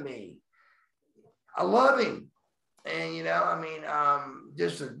younger than me. I love him. And,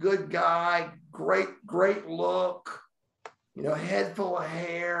 just a good guy, great look, head full of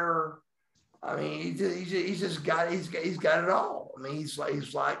hair. I mean, he's got it all. I mean, he's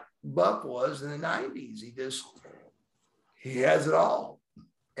like Buff was in the 90s. He has it all.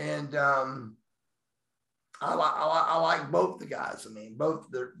 And I like both the guys. I mean, both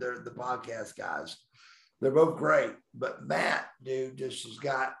they're the podcast guys. They're both great. But Matt, dude, he's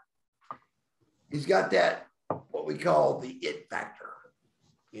got that, what we call the it factor.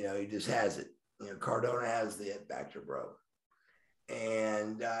 He just has it. Cardona has the it factor, bro.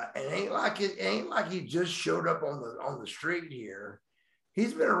 And it ain't like he just showed up on the street here.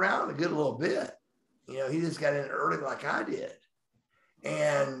 He's been around a good little bit. He just got in early like I did.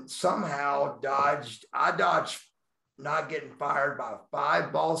 And somehow I dodged not getting fired by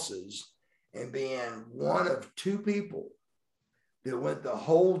 5 bosses and being one of 2 people that went the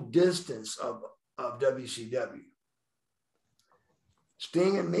whole distance of WCW.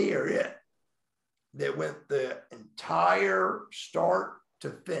 Sting and me are it. That went the entire start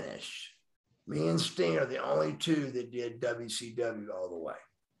to finish. Me and Sting are the only 2 that did WCW all the way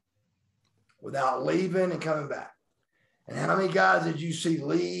without leaving and coming back. And how many guys did you see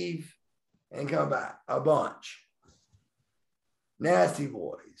leave and come back? A bunch. Nasty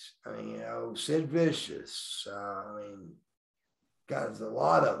Boys. I mean, Sid Vicious. There's a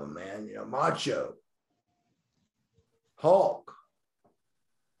lot of them, man. Macho. Hulk.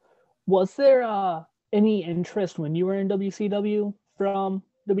 Was there any interest when you were in WCW from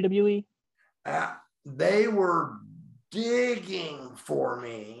WWE? They were digging for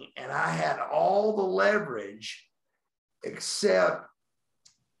me, and I had all the leverage, except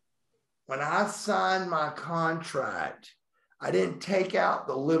when I signed my contract, I didn't take out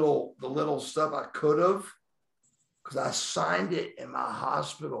the little stuff I could have, because I signed it in my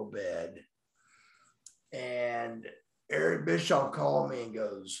hospital bed. And Eric Bischoff called me and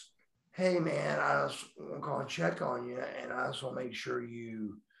goes, "Hey man, I just want to call and check on you, and I just want to make sure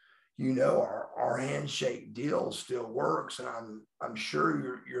our handshake deal still works, and I'm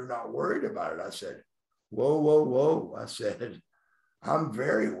sure you're not worried about it." I said, whoa. I said, "I'm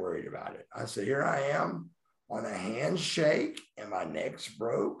very worried about it." I said, "Here I am on a handshake and my neck's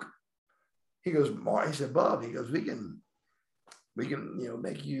broke." He goes, "Mark," he said, "Bub," he goes, we can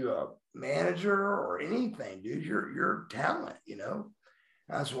make you a manager or anything, dude. You're talent,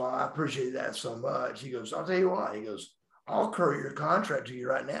 That's why I appreciate that so much. He goes, "I'll tell you what," he goes, "I'll courier your contract to you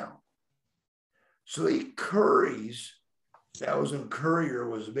right now." So he couriers, that was when courier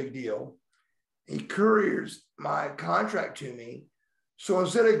was a big deal. He couriers my contract to me. So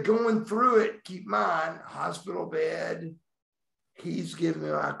instead of going through it, keep in mind, hospital bed, he's giving me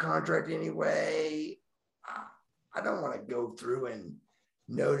my contract anyway. I don't want to go through and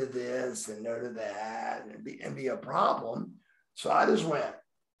no to this and no to that and be a problem. So I just went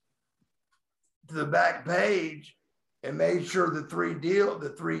to the back page and made sure the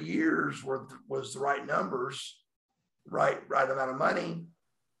 3 years was the right numbers, right amount of money,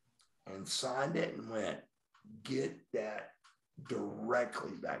 and signed it and went, get that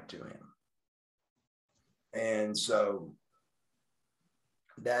directly back to him. And so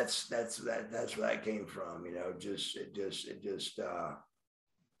that's where that came from.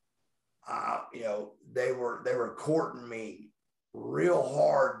 They were courting me real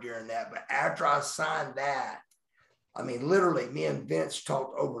hard during that. But after I signed that, I mean, literally, me and Vince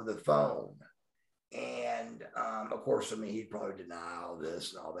talked over the phone. And of course, I mean, he'd probably deny all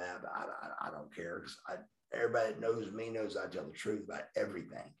this and all that, but I don't care, because everybody that knows me knows I tell the truth about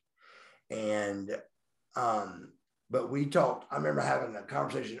everything. And but we talked. I remember having a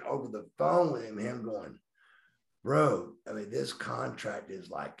conversation over the phone with him going, "Bro, I mean, this contract is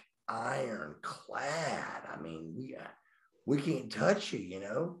like ironclad. I mean, we can't touch you, you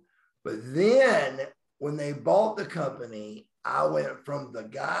know. But then when they bought the company, I went from the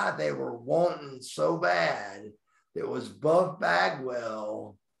guy they were wanting so bad that was Buff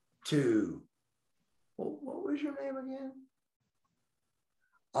Bagwell to, what was your name again?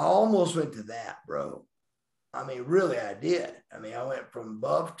 I almost went to that, bro. I mean, really, I did. I mean, I went from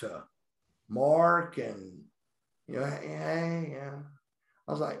Buff to Mark, and, you know, hey, yeah.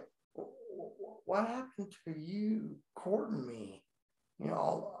 I was like, what happened to you courting me, you know,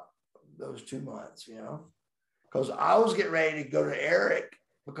 all those 2 months, you know? Because I was getting ready to go to Eric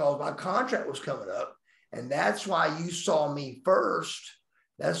because my contract was coming up. And that's why you saw me first.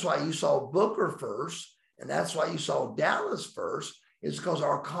 That's why you saw Booker first. And that's why you saw Dallas first, is because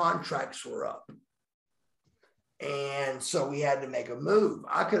our contracts were up. And so we had to make a move.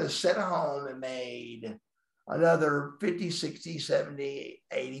 I could have sat home and made another $50, $60, $70,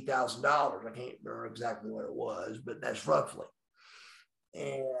 $80,000. I can't remember exactly what it was, but that's roughly.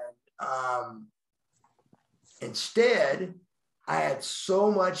 And instead, I had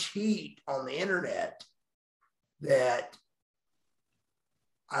so much heat on the internet that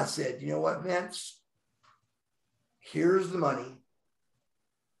I said, you know what, Vince? Here's the money.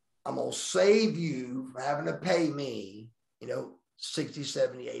 I'm going to save you from having to pay me, you know, $60,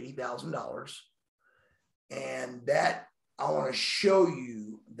 $70, $80,000. And that, I want to show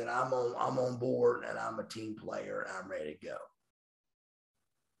you that I'm on board and I'm a team player and I'm ready to go.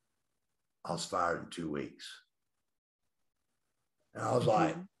 I was fired in 2 weeks. And I was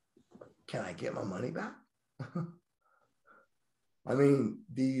like, can I get my money back? I mean,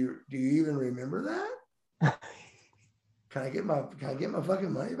 do you even remember that? Can I get my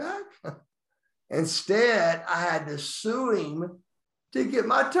fucking money back? Instead, I had to sue him to get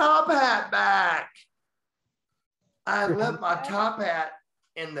my top hat back. I left my top hat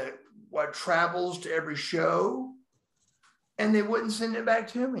in what travels to every show, and they wouldn't send it back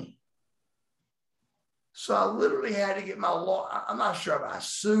to me. So I literally had to get my law. I'm not sure if I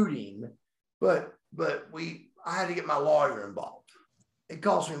sued him, but I had to get my lawyer involved. It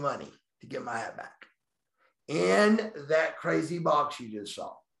cost me money to get my hat back. In that crazy box you just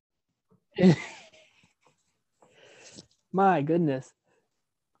saw. My goodness.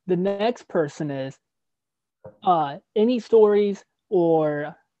 The next person is any stories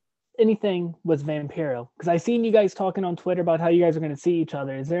or anything with Vampiro? Because I seen you guys talking on Twitter about how you guys are going to see each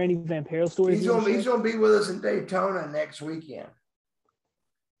other. Is there any Vampiro stories? He's going to be with us in Daytona next weekend.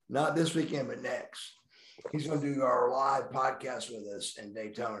 Not this weekend, but next. He's going to do our live podcast with us in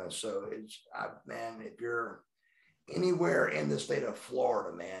Daytona. So man, if you're anywhere in the state of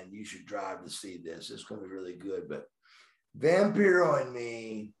Florida, man, you should drive to see this. It's going to be really good. But Vampiro and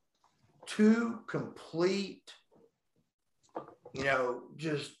me, two complete, you know,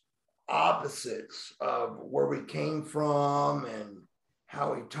 just opposites of where we came from and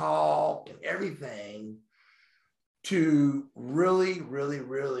how we talk and everything, to really, really,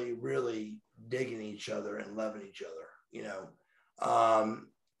 really, really digging each other and loving each other, you know.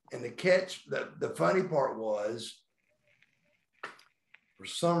 And the funny part was, for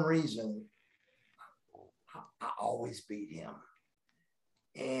some reason, I always beat him.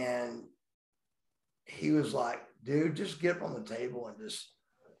 And he was like, dude, just get up on the table and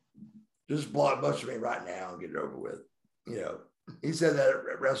just blockbuster me right now and get it over with. You know, he said that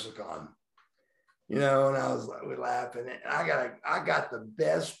at WrestleCon, you know, and I was like, we laughing. And I got the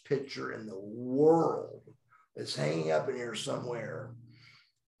best picture in the world that's hanging up in here somewhere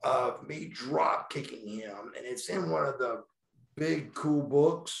of me drop kicking him. And it's in one of the big cool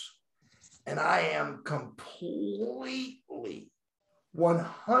books. And I am completely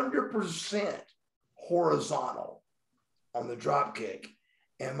 100% horizontal on the drop kick.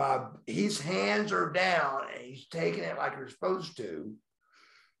 And his hands are down and he's taking it like you're supposed to,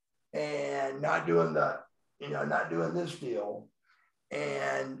 and not doing this deal.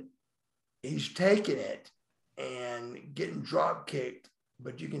 And he's taking it and getting drop kicked,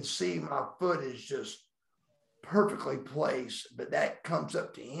 but you can see my foot is just perfectly placed. But that comes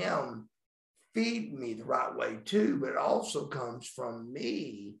up to him feeding me the right way too, but it also comes from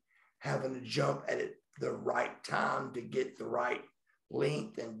me having to jump at it the right time to get the right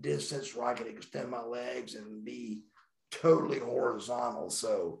length and distance where I can extend my legs and be totally horizontal.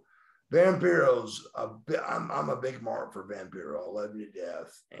 So Vampiro's I'm a big mark for Vampiro. I love him to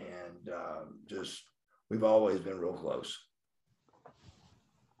death. And we've always been real close.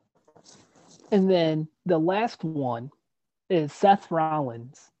 And then the last one is Seth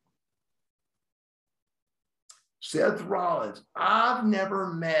Rollins. Seth Rollins. I've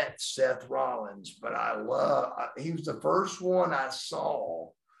never met Seth Rollins, but he was the first one I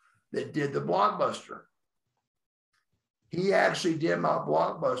saw that did the Blockbuster. he actually did my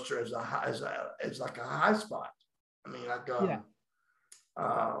blockbuster as like a high spot. I mean, like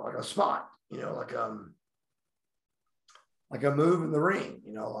a spot, like a move in the ring,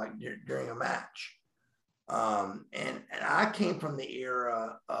 like during a match. And I came from the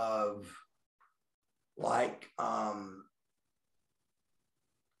era of like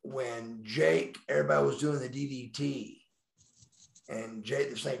when Jake, everybody was doing the DDT, and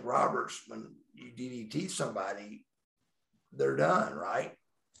Jake the Snake Roberts, when you DDT somebody, they're done, right?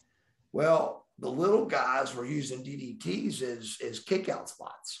 Well, the little guys were using DDTs as kick out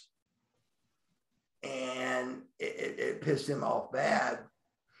spots. And it pissed him off bad.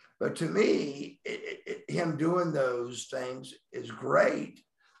 But to me, him doing those things is great.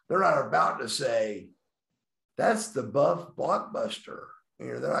 They're not about to say, that's the Buff blockbuster.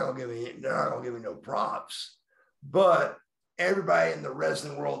 They're not gonna give me no props. But everybody in the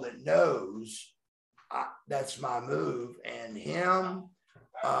wrestling world that knows that's my move. And him,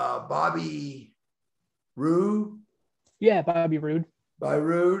 Bobby Roode. Yeah, Bobby Roode. By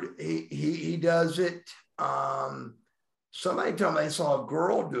Roode, he does it. Somebody told me they saw a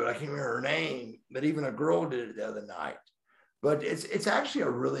girl do it. I can't remember her name, but even a girl did it the other night. But it's actually a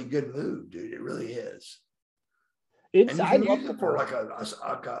really good move, dude. It really is. And you can use it for like a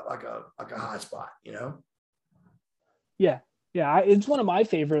hot spot, Yeah, it's one of my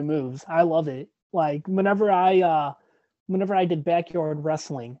favorite moves. I love it. Like whenever I did backyard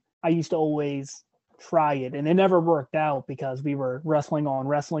wrestling, I used to always try it, and it never worked out because we were wrestling on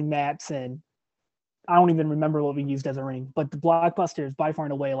wrestling mats, and I don't even remember what we used as a ring. But the blockbuster is by far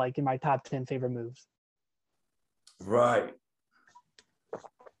and away like in my top 10 favorite moves. Right.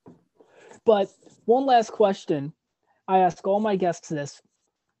 But one last question. I ask all my guests this.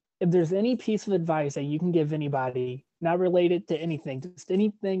 If there's any piece of advice that you can give anybody, not related to anything, just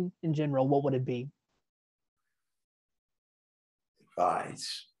anything in general, what would it be?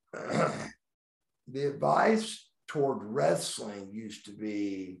 Advice. The advice toward wrestling used to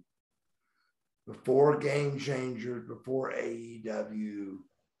be, before Game Changers, before AEW,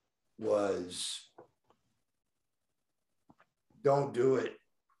 was don't do it,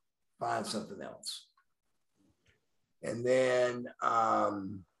 find something else. And then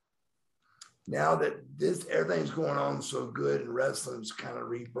now that everything's going on so good and wrestling's kind of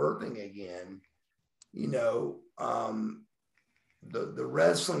rebirthing again, the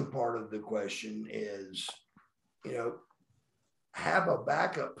wrestling part of the question is, have a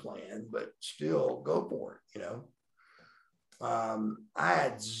backup plan, but still go for it, I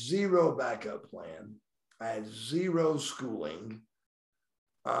had zero backup plan. I had zero schooling.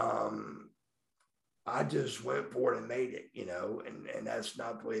 I just went for it and made it, and that's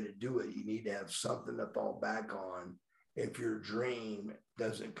not the way to do it. You need to have something to fall back on if your dream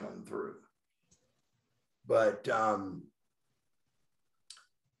doesn't come through. But the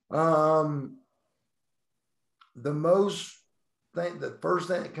first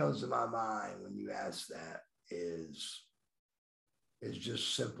thing that comes to my mind when you ask that is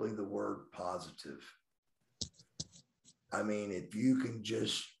just simply the word positive. I mean, if you can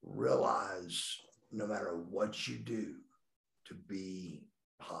just realize, no matter what you do, to be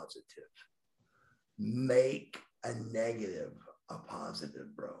positive, make a negative a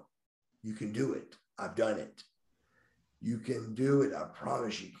positive, bro. You can do it. I've done it. You can do it. I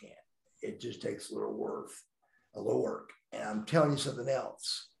promise you can. It just takes a little work. And I'm telling you something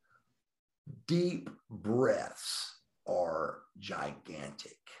else. Deep breaths are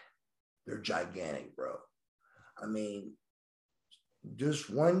gigantic. They're gigantic, bro. I mean, just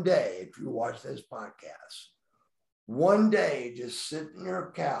one day, if you watch this podcast, one day, just sit in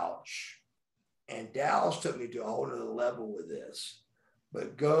your couch, and Dallas took me to a whole other level with this,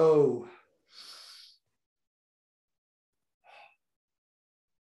 but go.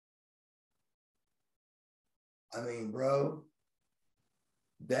 I mean, bro,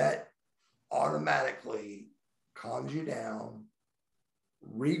 that automatically calms you down,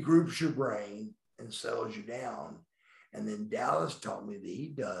 regroups your brain, and settles you down. And then Dallas told me that he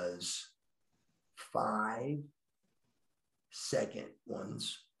does 5-second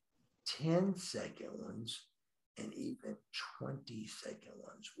ones, 10-second ones, and even 20-second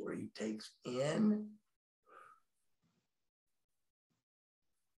ones, where he takes in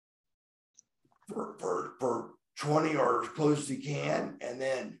for 20 or as close as he can, and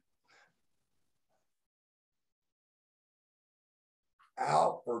then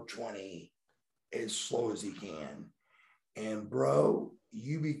out for 20 as slow as he can. And bro,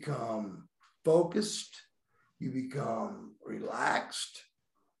 you become focused, you become relaxed,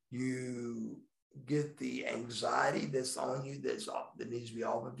 you get the anxiety that's on you, that needs to be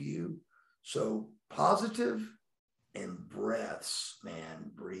off of you. So positive and breaths,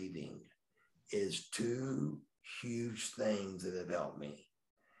 man, breathing is two huge things that have helped me.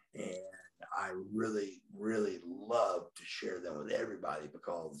 And I really, really love to share them with everybody,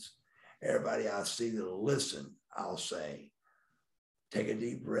 because everybody I see that'll listen, I'll say, take a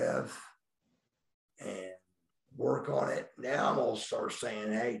deep breath and work on it. Now I'm going to start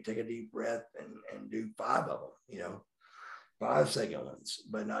saying, hey, take a deep breath and do 5 of them, 5-second ones,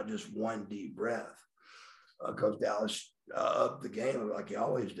 but not just one deep breath. Coach Dallas upped the game like he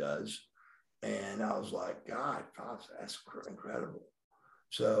always does. And I was like, God, that's incredible.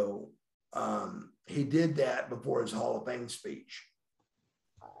 So he did that before his Hall of Fame speech.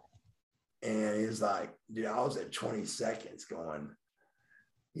 And he's like, dude, I was at 20 seconds going,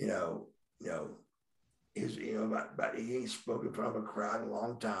 he's, about he ain't spoken in front of a crowd in a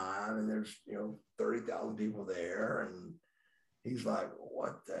long time. And there's, 30,000 people there. And he's like,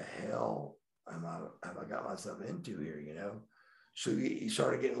 what the hell have I got myself into here, So he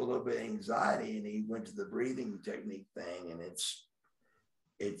started getting a little bit of anxiety, and he went to the breathing technique thing. And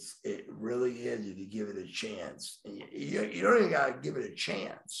it really is, if you give it a chance. And you don't even got to give it a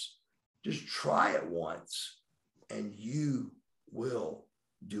chance. Just try it once, and you will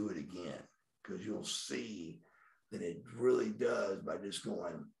do it again, because you'll see that it really does by just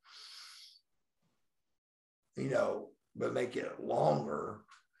going, but make it longer.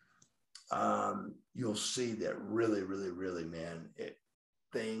 You'll see that really, really, really, man,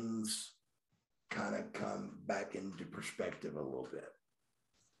 things kind of come back into perspective a little bit.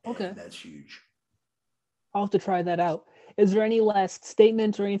 Okay. And that's huge. I'll have to try that out. Is there any last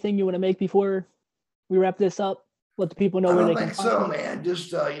statements or anything you want to make before we wrap this up? Let the people know where they can find so, you. man.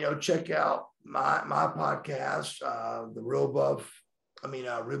 Just, check out my podcast, the Real Buff.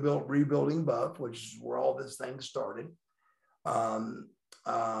 Rebuilding Buff, which is where all this thing started. And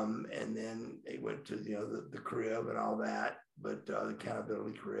then it went to, the crib and all that, but the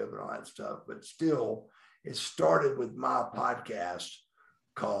accountability crib and all that stuff. But still, it started with my podcast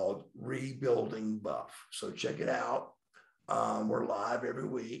called Rebuilding Buff. So check it out. We're live every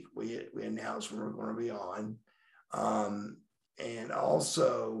week. We announce when we're going to be on. And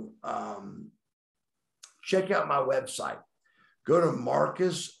also check out my website. Go to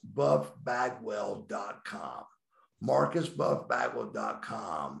MarcusBuffBagwell.com.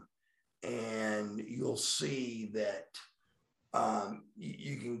 MarcusBuffBagwell.com, and you'll see that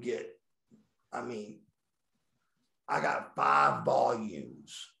you can get, I got 5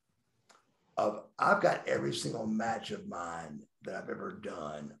 volumes I've got every single match of mine that I've ever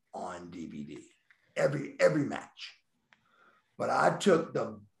done on DVD, every match. But I took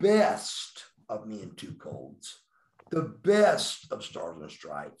the best of me and Two Colds, the best of Stars and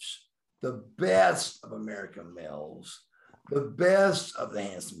Stripes, the best of American Males, the best of The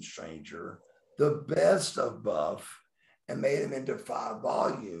Handsome Stranger, the best of Buff, and made them into 5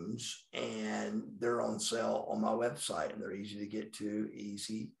 volumes. And they're on sale on my website, and they're easy to get to,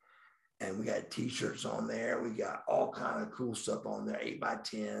 easy. And we got t-shirts on there. We got all kind of cool stuff on there,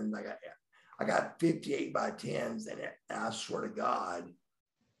 8x10. I got 50 8x10s in it. And I swear to God,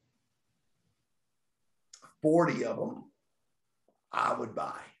 40 of them I would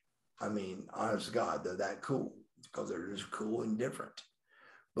buy. Honest to God, they're that cool because they're just cool and different.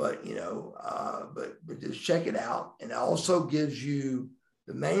 But, but just check it out. And it also gives you,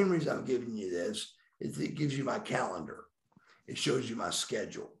 the main reason I'm giving you this is it gives you my calendar. It shows you my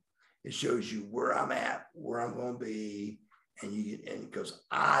schedule. It shows you where I'm at, where I'm going to be. And because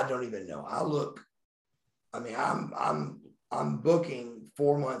I don't even know, I'm booking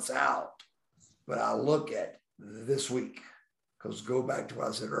 4 months out, but I look at this week. Because go back to what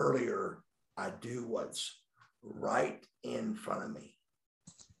I said earlier, I do what's right in front of me.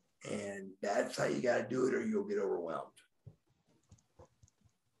 And that's how you got to do it, or you'll get overwhelmed.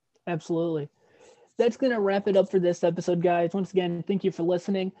 Absolutely. That's going to wrap it up for this episode, guys. Once again, thank you for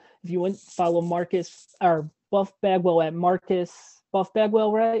listening. If you want to follow Marcus or Buff Bagwell at Marcus Buff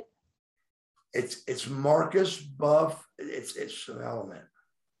Bagwell, right? It's Marcus Buff. It's an element.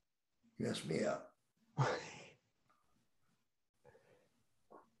 You messed me up.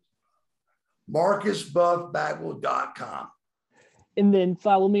 MarcusBuffBagwell.com. And then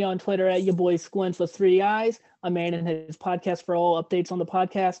follow me on Twitter at your boy Squints with 3 eyes. I'm man and his podcast for all updates on the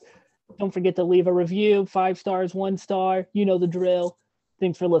podcast. Don't forget to leave a review, 5 stars, 1 star. You know the drill.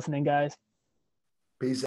 Thanks for listening, guys.